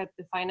we look at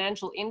the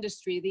financial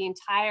industry, the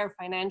entire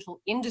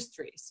financial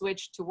industry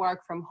switched to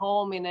work from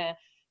home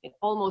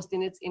almost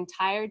in its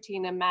entirety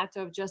in a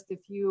matter of just a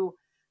few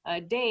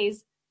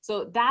days.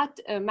 So that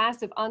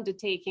massive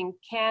undertaking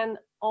can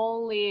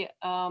only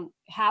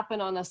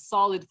happen on a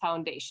solid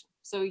foundation.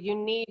 So you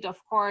need, of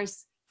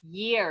course,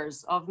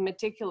 years of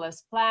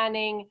meticulous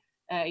planning,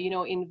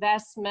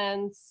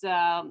 investments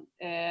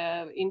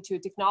into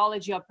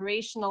technology,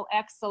 operational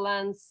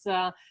excellence,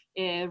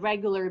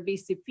 regular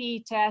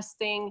BCP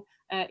testing,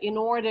 in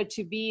order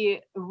to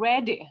be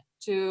ready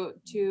to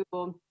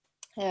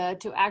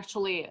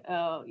actually,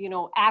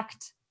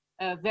 act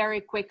very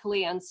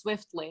quickly and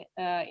swiftly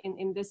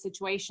in this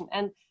situation.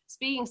 And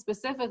speaking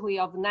specifically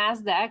of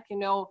NASDAQ,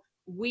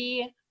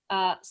 we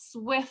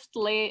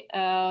swiftly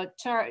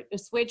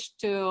switched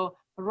to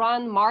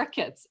run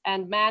markets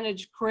and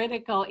manage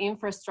critical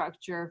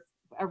infrastructure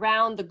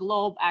around the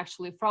globe,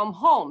 actually from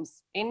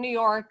homes in New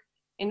York,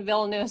 in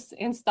Vilnius,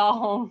 in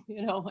Stockholm,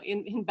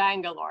 in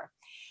Bangalore.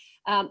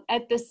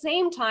 At the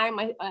same time,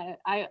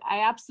 I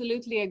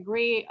absolutely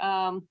agree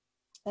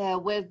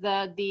with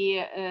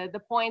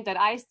the point that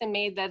Aiste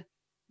made, that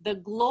the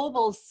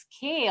global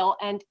scale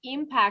and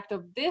impact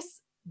of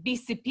this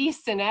BCP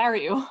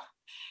scenario,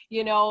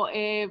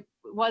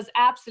 was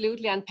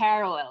absolutely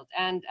unparalleled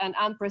and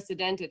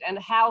unprecedented, and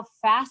how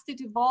fast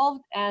it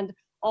evolved, and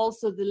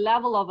also the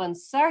level of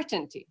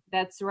uncertainty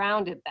that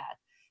surrounded that.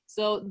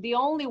 So the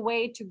only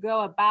way to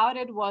go about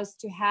it was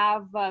to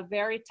have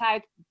very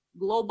tight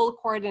global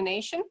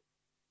coordination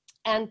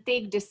and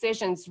take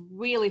decisions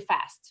really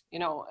fast,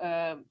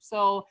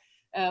 So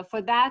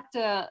for that,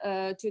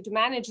 to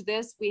manage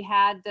this, we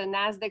had the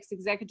NASDAQ's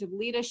executive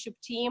leadership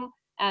team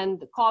and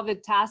the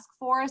COVID task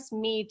force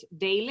meet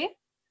daily,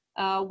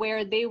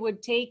 where they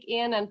would take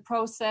in and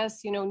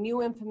process,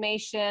 new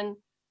information,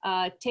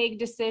 take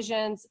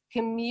decisions,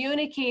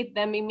 communicate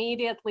them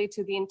immediately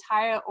to the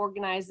entire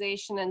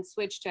organization, and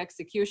switch to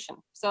execution.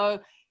 So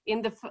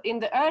in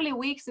the early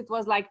weeks, it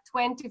was like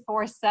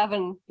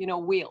 24/7,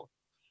 wheel.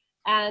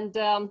 And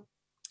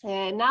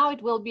now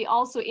it will be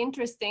also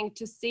interesting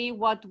to see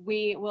what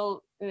we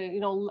will,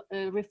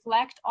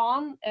 reflect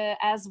on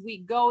as we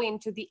go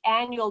into the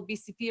annual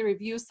BCP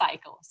review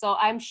cycle. So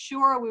I'm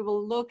sure we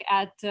will look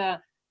at,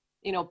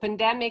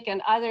 pandemic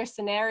and other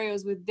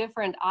scenarios with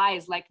different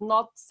eyes, like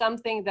not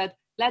something that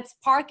let's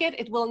park it,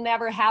 it will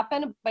never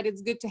happen, but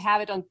it's good to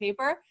have it on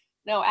paper.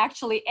 No,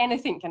 actually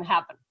anything can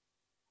happen.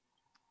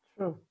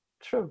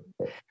 True.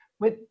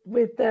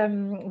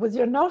 With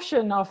your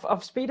notion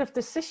of speed of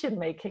decision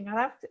making,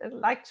 I'd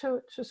like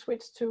to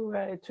switch to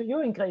you,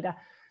 Ingrida,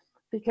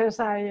 because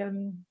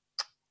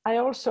I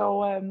also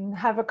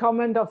have a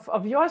comment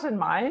of yours in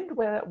mind,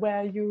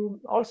 where you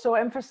also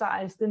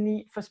emphasize the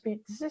need for speed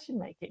decision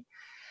making,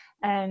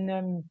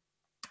 and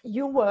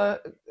you were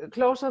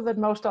closer than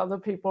most other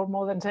people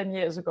more than 10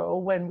 years ago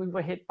when we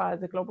were hit by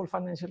the global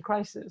financial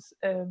crisis,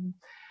 and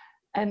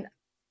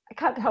I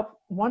can't help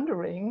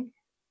wondering,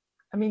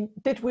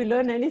 did we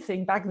learn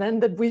anything back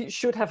then that we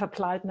should have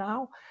applied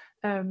now?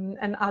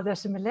 And are there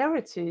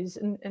similarities?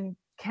 And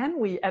can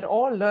we at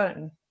all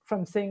learn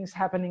from things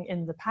happening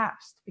in the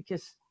past?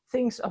 Because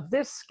things of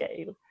this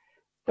scale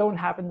don't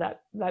happen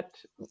that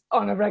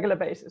on a regular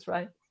basis,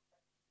 right?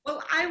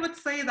 Well, I would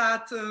say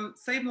that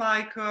same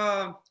like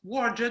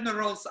war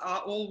generals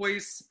are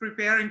always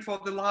preparing for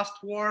the last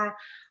war,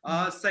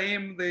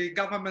 same the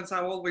governments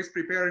are always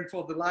preparing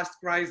for the last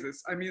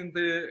crisis.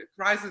 The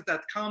crisis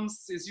that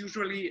comes is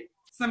usually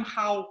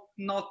somehow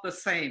not the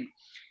same.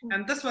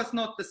 And this was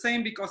not the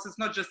same because it's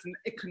not just an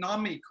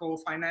economic or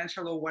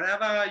financial or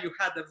whatever. You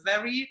had a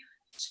very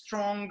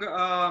strong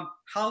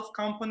health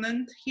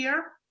component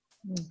here.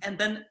 And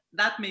then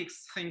that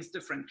makes things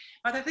different.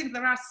 But I think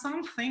there are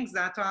some things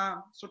that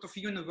are sort of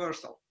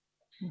universal,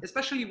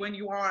 especially when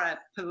you are a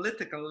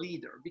political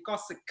leader,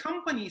 because the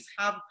companies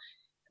have,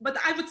 but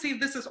I would say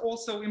this is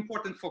also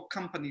important for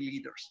company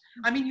leaders.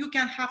 You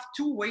can have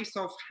two ways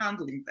of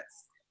handling this.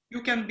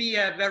 You can be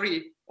a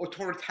very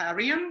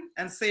authoritarian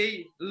and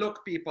say,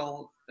 look,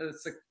 people,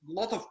 it's a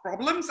lot of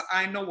problems.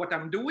 I know what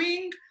I'm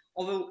doing,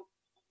 although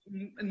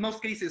in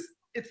most cases,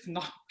 it's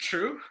not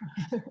true,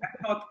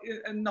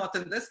 not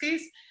in this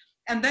case.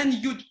 And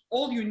then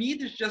all you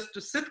need is just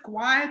to sit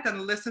quiet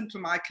and listen to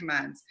my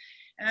commands.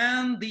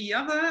 And the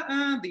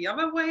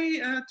other way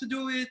to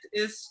do it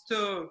is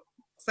to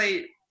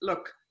say,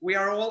 look, we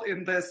are all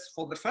in this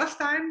for the first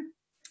time.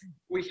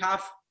 We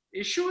have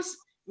issues.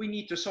 We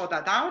need to sort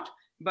that out.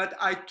 But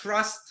I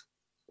trust,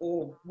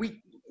 or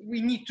we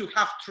need to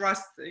have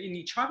trust in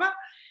each other.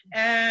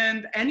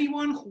 And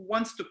anyone who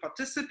wants to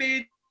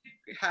participate,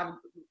 have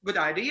good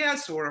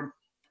ideas or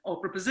or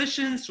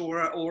propositions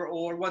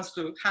or wants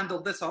to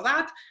handle this or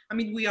that. I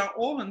mean, we are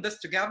all in this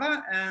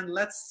together, and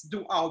let's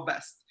do our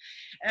best.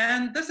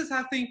 And this is,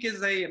 I think,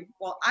 is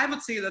well, I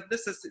would say that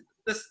this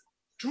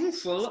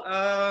truthful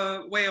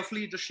way of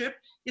leadership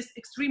is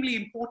extremely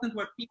important,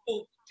 where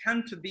people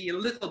tend to be a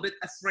little bit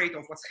afraid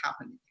of what's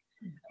happening.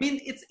 I mean,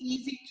 it's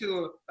easy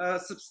to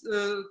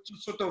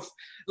sort of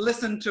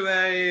listen to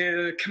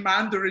a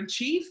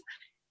commander-in-chief,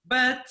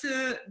 but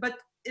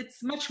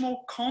it's much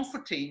more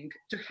comforting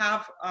to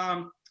have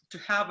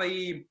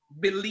a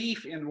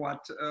belief in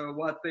what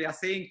they are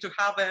saying, to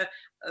have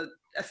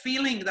a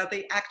feeling that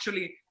they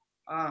actually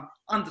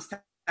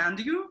understand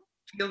you,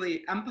 feel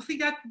the empathy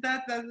that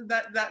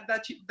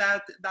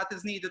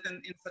is needed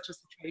in such a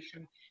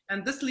situation.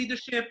 And this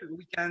leadership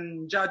we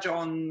can judge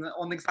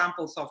on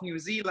examples of New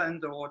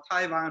Zealand or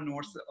Taiwan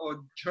or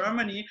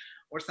Germany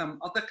or some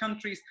other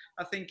countries.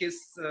 I think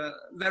is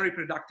very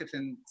productive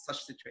in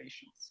such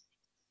situations.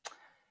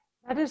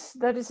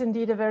 That is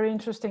indeed a very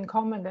interesting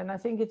comment, and I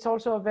think it's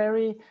also a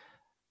very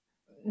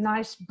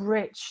nice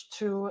bridge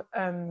to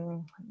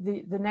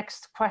the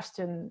next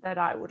question that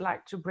I would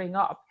like to bring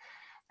up,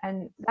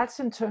 and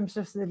that's in terms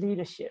of the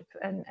leadership.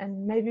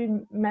 And maybe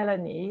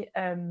Melanie,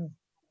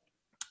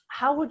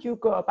 how would you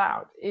go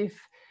about if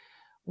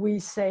we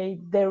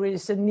say there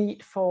is a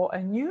need for a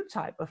new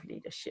type of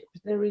leadership?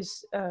 There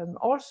is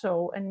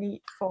also a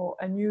need for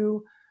a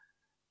new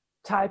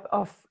type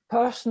of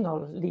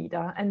personal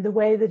leader, and the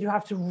way that you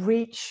have to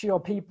reach your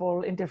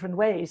people in different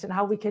ways, and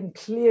how we can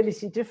clearly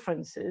see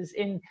differences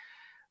in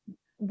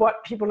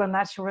what people are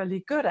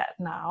naturally good at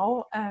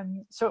now.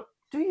 So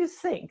do you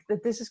think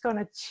that this is going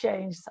to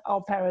change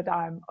our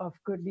paradigm of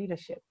good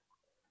leadership?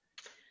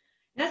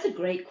 That's a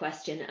great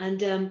question.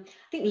 And I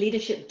think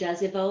leadership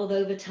does evolve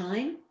over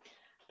time,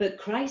 but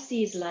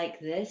crises like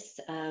this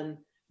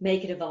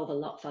make it evolve a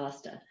lot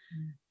faster.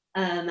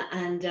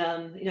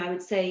 I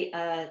would say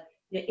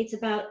it's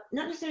about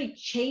not necessarily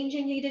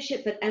changing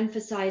leadership, but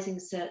emphasizing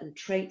certain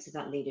traits of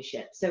that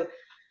leadership. So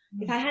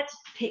if I had to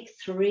pick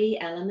 3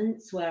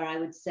 elements where I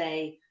would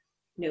say,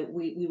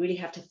 we really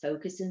have to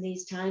focus in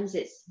these times,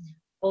 it's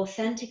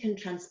authentic and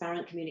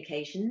transparent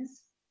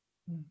communications,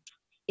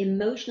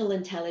 emotional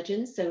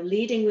intelligence, so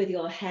leading with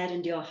your head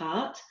and your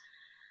heart,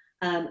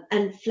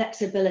 and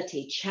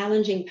flexibility,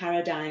 challenging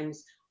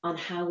paradigms on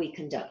how we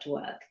conduct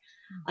work.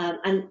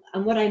 And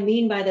what I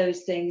mean by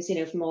those things,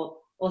 for more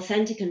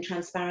authentic and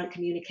transparent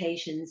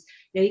communications,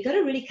 you've got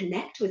to really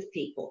connect with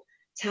people.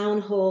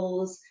 Town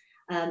halls,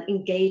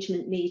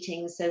 engagement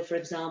meetings. So for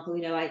example,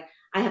 I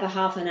have a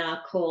half an hour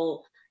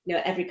call,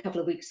 every couple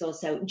of weeks or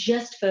so,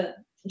 just for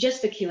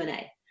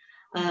Q&A.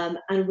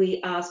 And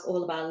we ask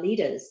all of our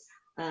leaders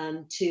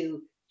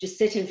to just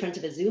sit in front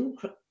of a Zoom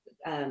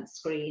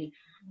screen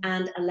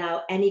and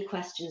allow any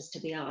questions to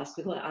be asked.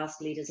 We call it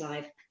Ask Leaders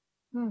Live.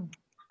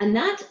 And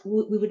that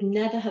we would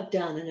never have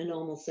done in a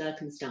normal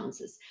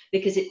circumstances,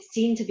 because it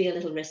seemed to be a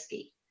little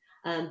risky.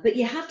 But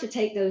you have to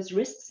take those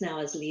risks now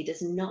as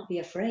leaders and not be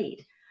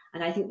afraid.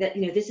 And I think that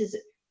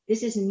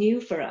this is new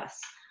for us.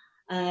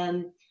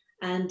 And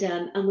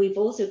we've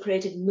also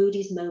created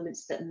Moody's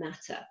Moments That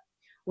Matter,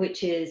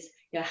 which is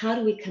how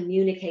do we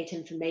communicate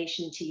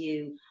information to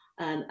you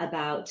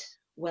about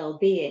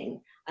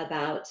well-being,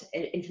 about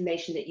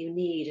information that you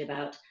need,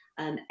 about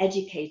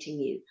educating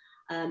you.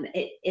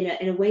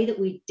 In a way that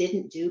we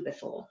didn't do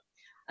before.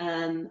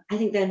 I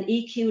think then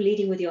EQ,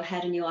 leading with your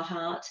head and your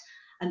heart,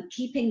 and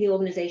keeping the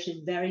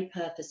organization very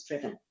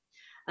purpose-driven.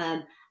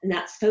 And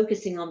that's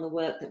focusing on the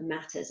work that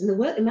matters. And the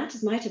work that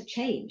matters might have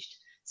changed.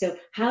 So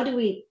how do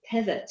we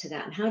pivot to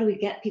that? And how do we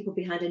get people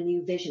behind a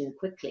new vision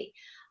quickly?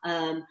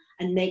 And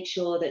make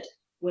sure that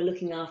we're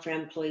looking after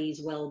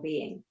employees'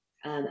 well-being,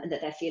 and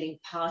that they're feeling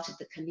part of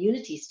the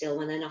community still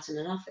when they're not in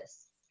an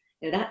office.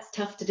 That's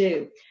tough to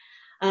do.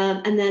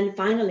 And then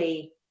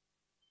finally,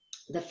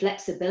 the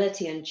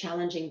flexibility and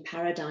challenging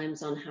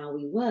paradigms on how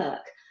we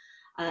work.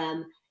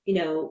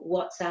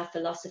 What's our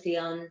philosophy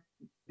on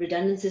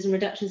redundancies and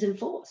reductions in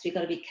force? We've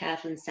got to be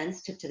careful and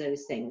sensitive to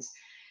those things.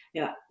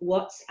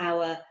 What's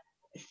our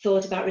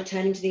thought about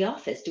returning to the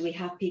office? Do we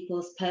have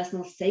people's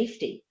personal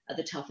safety at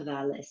the top of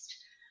our list?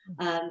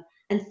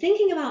 And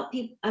thinking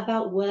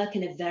about work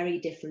in a very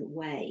different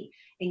way,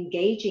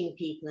 engaging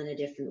people in a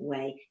different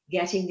way,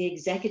 getting the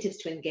executives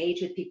to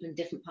engage with people in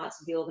different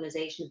parts of the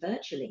organization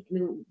virtually. I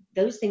mean,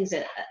 those things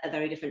are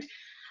very different.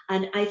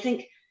 And I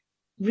think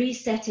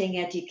resetting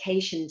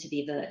education to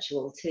be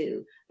virtual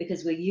too,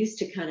 because we're used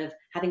to kind of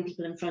having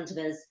people in front of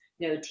us,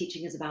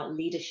 teaching us about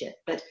leadership.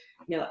 But,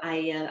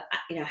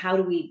 how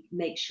do we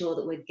make sure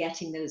that we're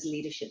getting those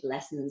leadership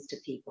lessons to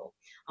people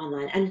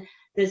online? And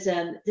there's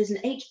an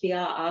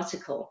HBR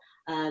article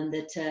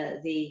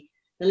that the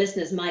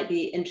listeners might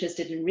be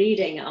interested in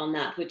reading on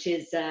that, which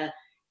is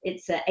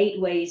it's 8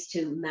 ways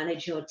to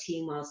manage your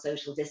team while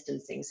social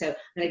distancing. So I'm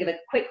going to give a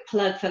quick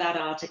plug for that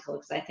article,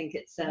 because I think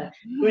it's a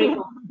great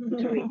one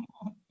to read.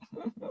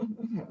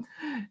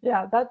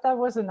 Yeah, that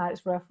was a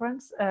nice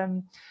reference.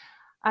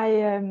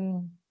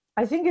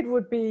 I think it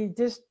would be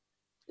just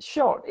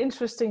short,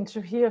 interesting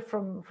to hear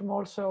from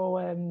also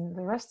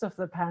the rest of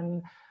the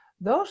panel.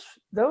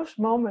 Those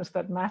moments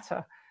that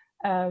matter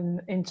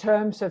in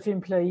terms of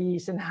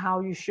employees and how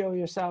you show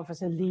yourself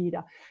as a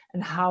leader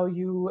and how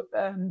you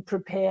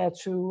prepare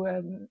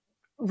to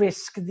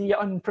risk the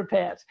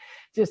unprepared,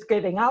 just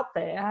getting out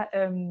there.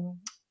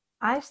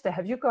 Aiste,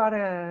 have you got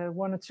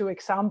one or two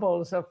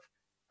examples of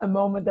a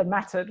moment that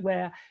mattered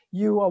where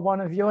you or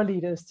one of your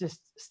leaders just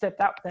stepped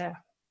up there?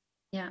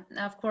 Yeah,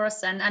 of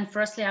course. And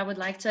firstly, I would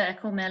like to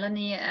echo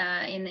Melanie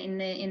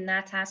in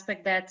that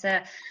aspect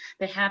that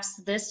perhaps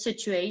this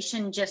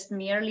situation just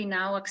merely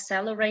now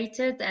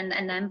accelerated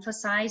and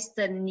emphasized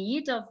the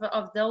need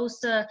of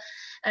those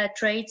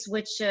traits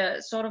which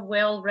sort of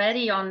were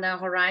already on the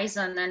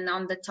horizon and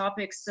on the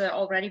topics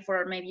already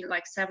for maybe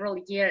like several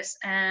years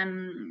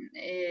in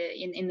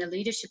the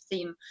leadership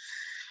theme.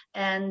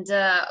 And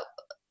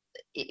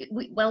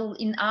well,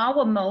 in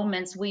our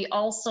moments, we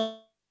also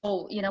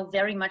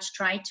very much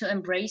try to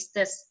embrace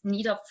this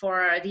need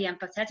for the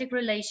empathetic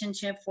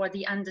relationship, for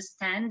the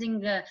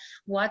understanding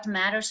what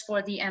matters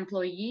for the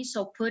employee.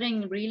 So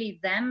putting really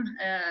them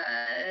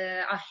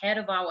ahead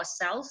of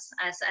ourselves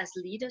as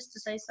leaders, to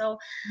say so,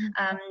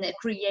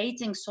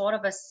 creating sort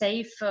of a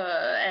safe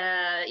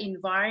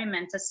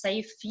environment, a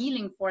safe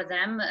feeling for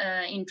them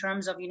in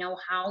terms of,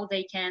 how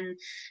they can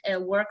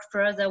work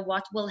further,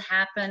 what will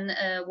happen,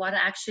 what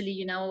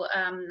actually,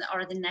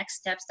 are the next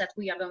steps that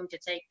we are going to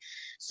take.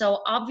 So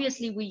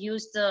obviously, we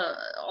used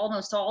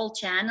almost all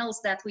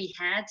channels that we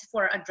had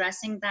for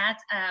addressing that,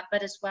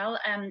 but as well,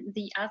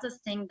 the other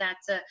thing that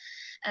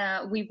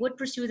we would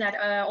pursue that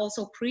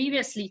also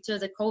previously to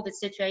the COVID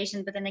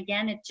situation, but then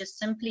again, it just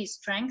simply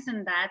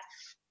strengthened that,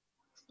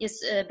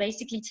 is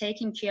basically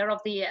taking care of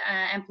the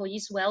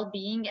employees'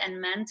 well-being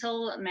and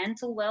mental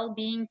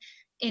well-being,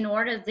 in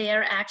order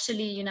their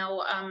actually,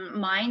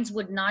 minds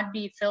would not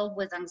be filled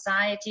with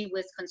anxiety,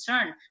 with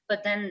concern,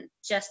 but then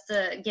just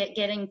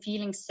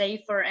feeling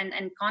safer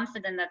and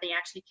confident that they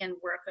actually can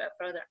work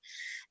further.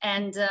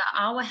 And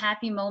our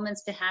happy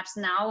moments perhaps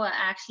now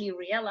actually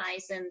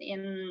realize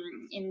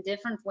in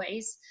different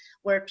ways,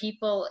 where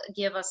people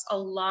give us a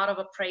lot of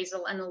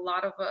appraisal and a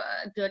lot of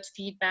good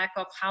feedback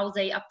of how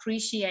they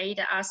appreciate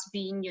us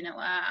being,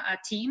 a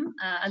team,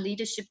 a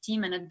leadership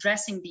team, and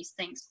addressing these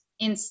things,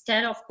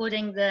 instead of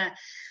putting the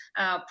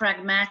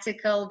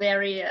pragmatical,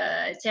 very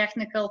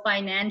technical,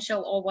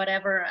 financial, or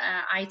whatever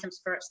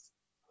items first.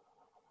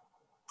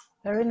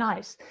 Very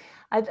nice.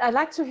 I'd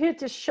like to hear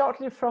just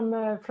shortly from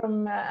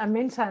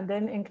Arminta and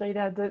then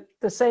Ingrida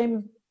the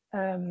same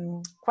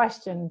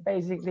question,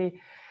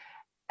 basically,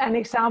 an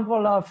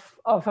example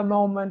of a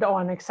moment or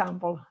an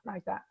example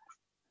like that.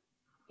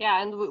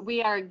 Yeah, and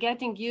we are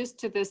getting used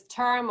to this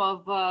term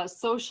of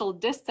social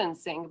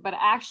distancing, but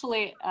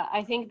actually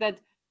I think that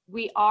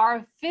we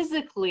are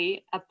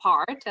physically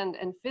apart and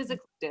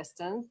physically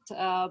distant,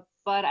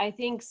 but I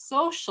think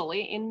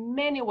socially, in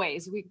many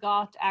ways, we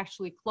got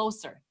actually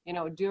closer,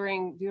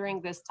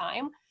 during this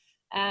time.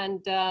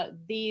 And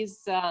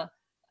these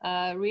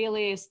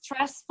really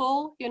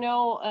stressful,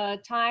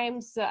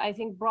 times, I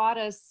think brought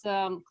us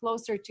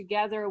closer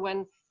together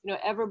when,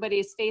 everybody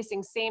is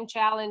facing same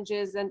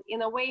challenges and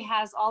in a way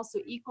has also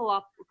equal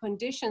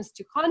conditions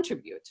to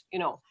contribute,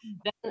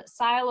 Then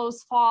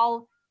silos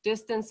fall,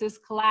 distances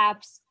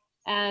collapse,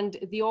 and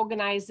the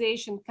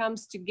organization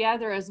comes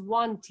together as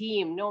one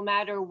team, no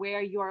matter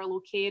where you are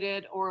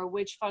located or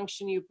which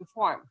function you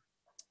perform.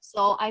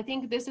 So I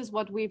think this is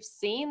what we've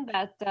seen,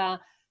 that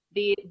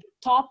the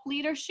top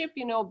leadership,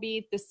 be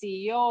it the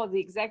CEO, the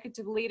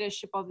executive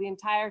leadership of the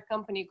entire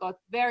company, got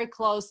very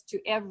close to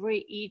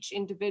each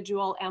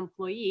individual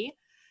employee.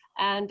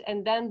 And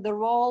then the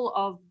role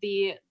of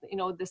the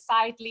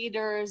site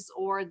leaders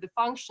or the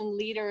function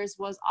leaders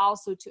was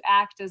also to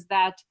act as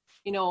that,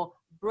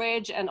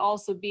 bridge, and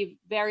also be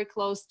very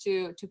close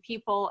to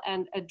people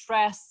and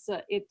address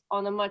it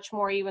on a much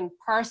more even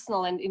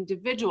personal and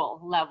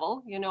individual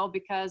level,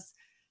 because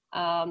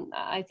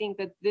I think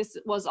that this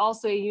was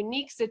also a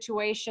unique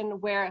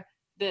situation where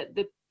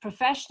the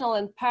professional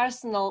and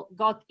personal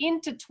got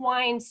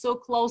intertwined so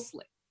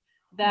closely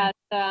that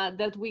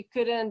that we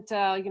couldn't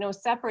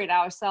separate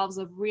ourselves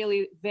of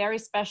really very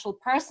special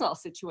personal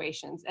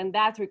situations, and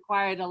that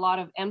required a lot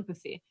of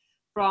empathy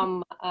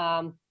from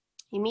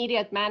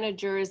immediate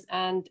managers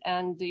and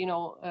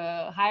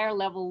higher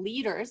level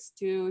leaders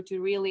to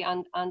really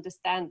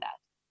understand that.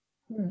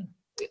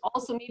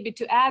 Also, maybe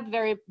to add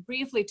very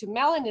briefly to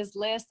Melanie's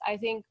list, I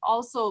think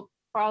also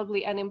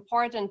probably an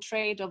important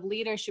trait of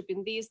leadership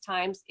in these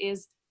times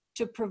is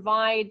to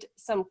provide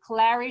some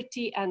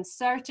clarity and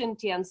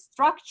certainty and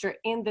structure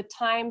in the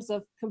times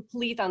of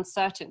complete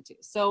uncertainty.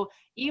 So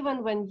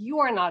even when you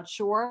are not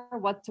sure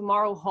what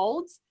tomorrow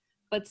holds,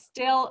 but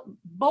still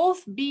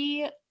both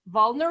be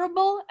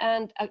vulnerable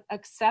and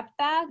accept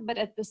that, but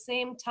at the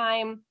same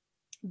time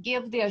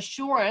give the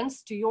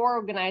assurance to your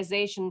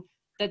organization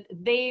that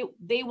they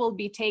will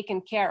be taken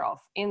care of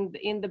in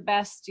the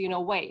best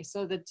way,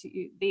 so that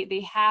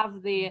they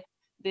have the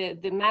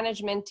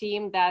management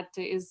team that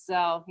is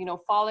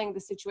following the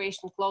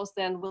situation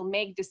closely and will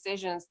make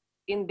decisions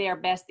in their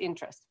best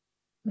interest.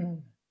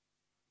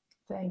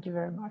 Thank you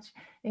very much.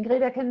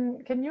 Ingrida,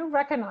 can you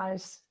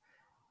recognize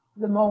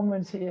the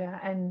moment here,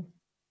 and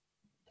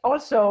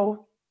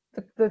also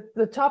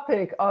the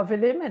topic of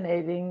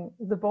eliminating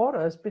the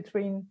borders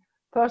between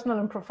personal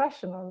and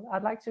professional?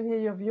 I'd like to hear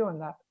your view on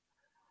that.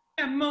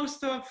 Yeah,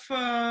 most of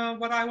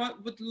what I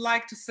would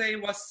like to say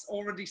was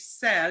already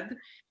said,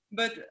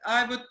 but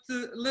I would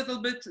a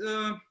little bit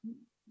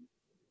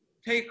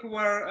take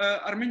where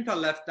Arminta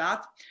left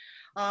that,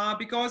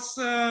 because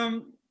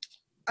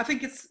I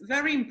think it's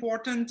very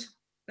important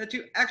that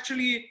you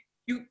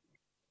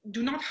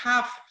do not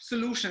have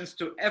solutions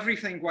to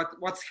everything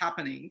what's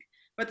happening,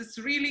 but it's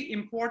really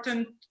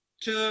important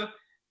to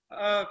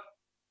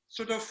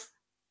sort of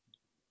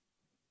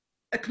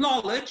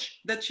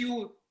acknowledge that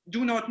you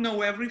do not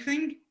know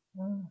everything,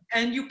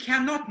 and you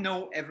cannot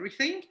know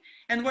everything.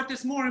 And what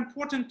is more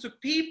important to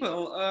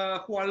people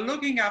who are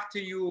looking after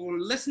you,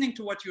 listening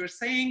to what you're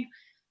saying,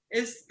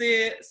 is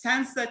the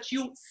sense that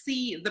you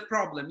see the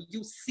problem,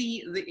 you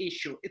see the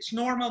issue. It's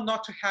normal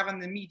not to have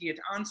an immediate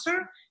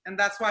answer, and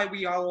that's why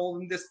we are all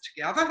in this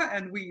together,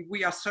 and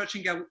we are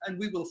searching out, and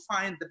we will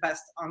find the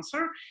best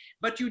answer.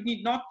 But you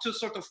need not to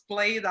sort of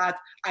play that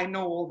I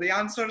know all the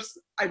answers,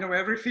 I know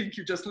everything,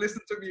 you just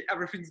listen to me,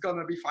 everything's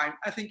gonna be fine.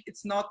 I think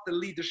it's not the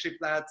leadership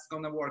that's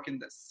gonna work in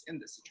this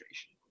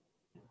situation.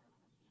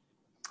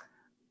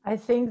 I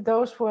think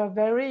those were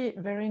very,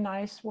 very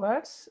nice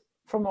words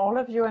from all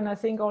of you, and I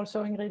think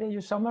also, Ingrida,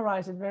 you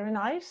summarized it very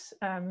nice.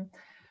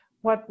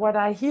 What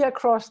I hear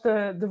across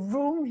the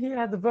room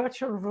here, the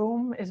virtual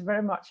room, is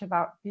very much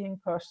about being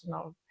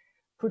personal.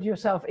 Put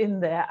yourself in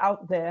there,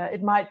 out there.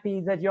 It might be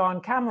that you're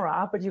on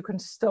camera, but you can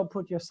still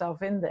put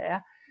yourself in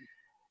there.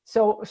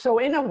 So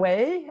in a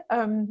way,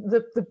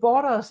 the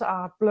borders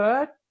are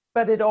blurred,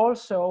 but it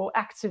also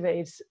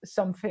activates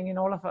something in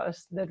all of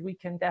us that we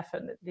can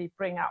definitely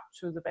bring out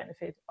to the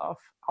benefit of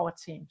our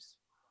teams.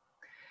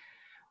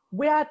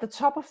 We're at the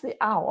top of the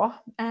hour,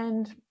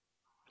 and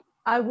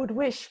I would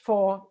wish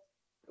for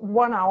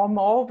 1 hour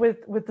more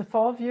with the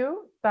four of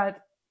you,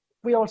 but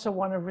we also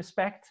want to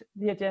respect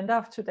the agenda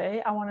of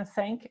today. I want to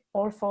thank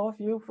all four of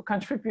you for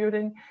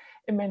contributing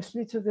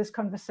immensely to this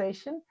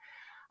conversation.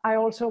 I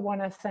also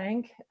want to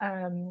thank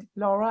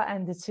Laura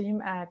and the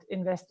team at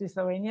Invest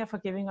Lithuania for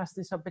giving us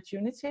this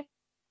opportunity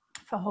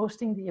for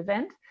hosting the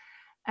event.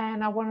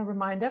 And I want to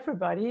remind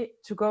everybody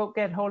to go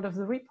get hold of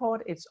the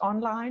report. It's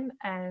online,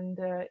 and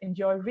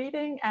enjoy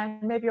reading,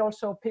 and maybe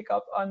also pick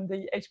up on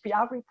the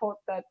HBR report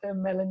that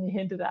Melanie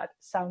hinted at.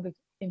 Sounded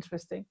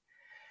interesting.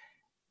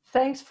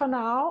 Thanks for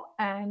now,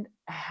 and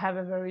have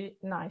a very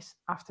nice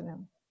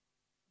afternoon.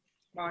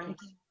 Bye.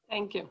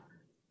 Thank you.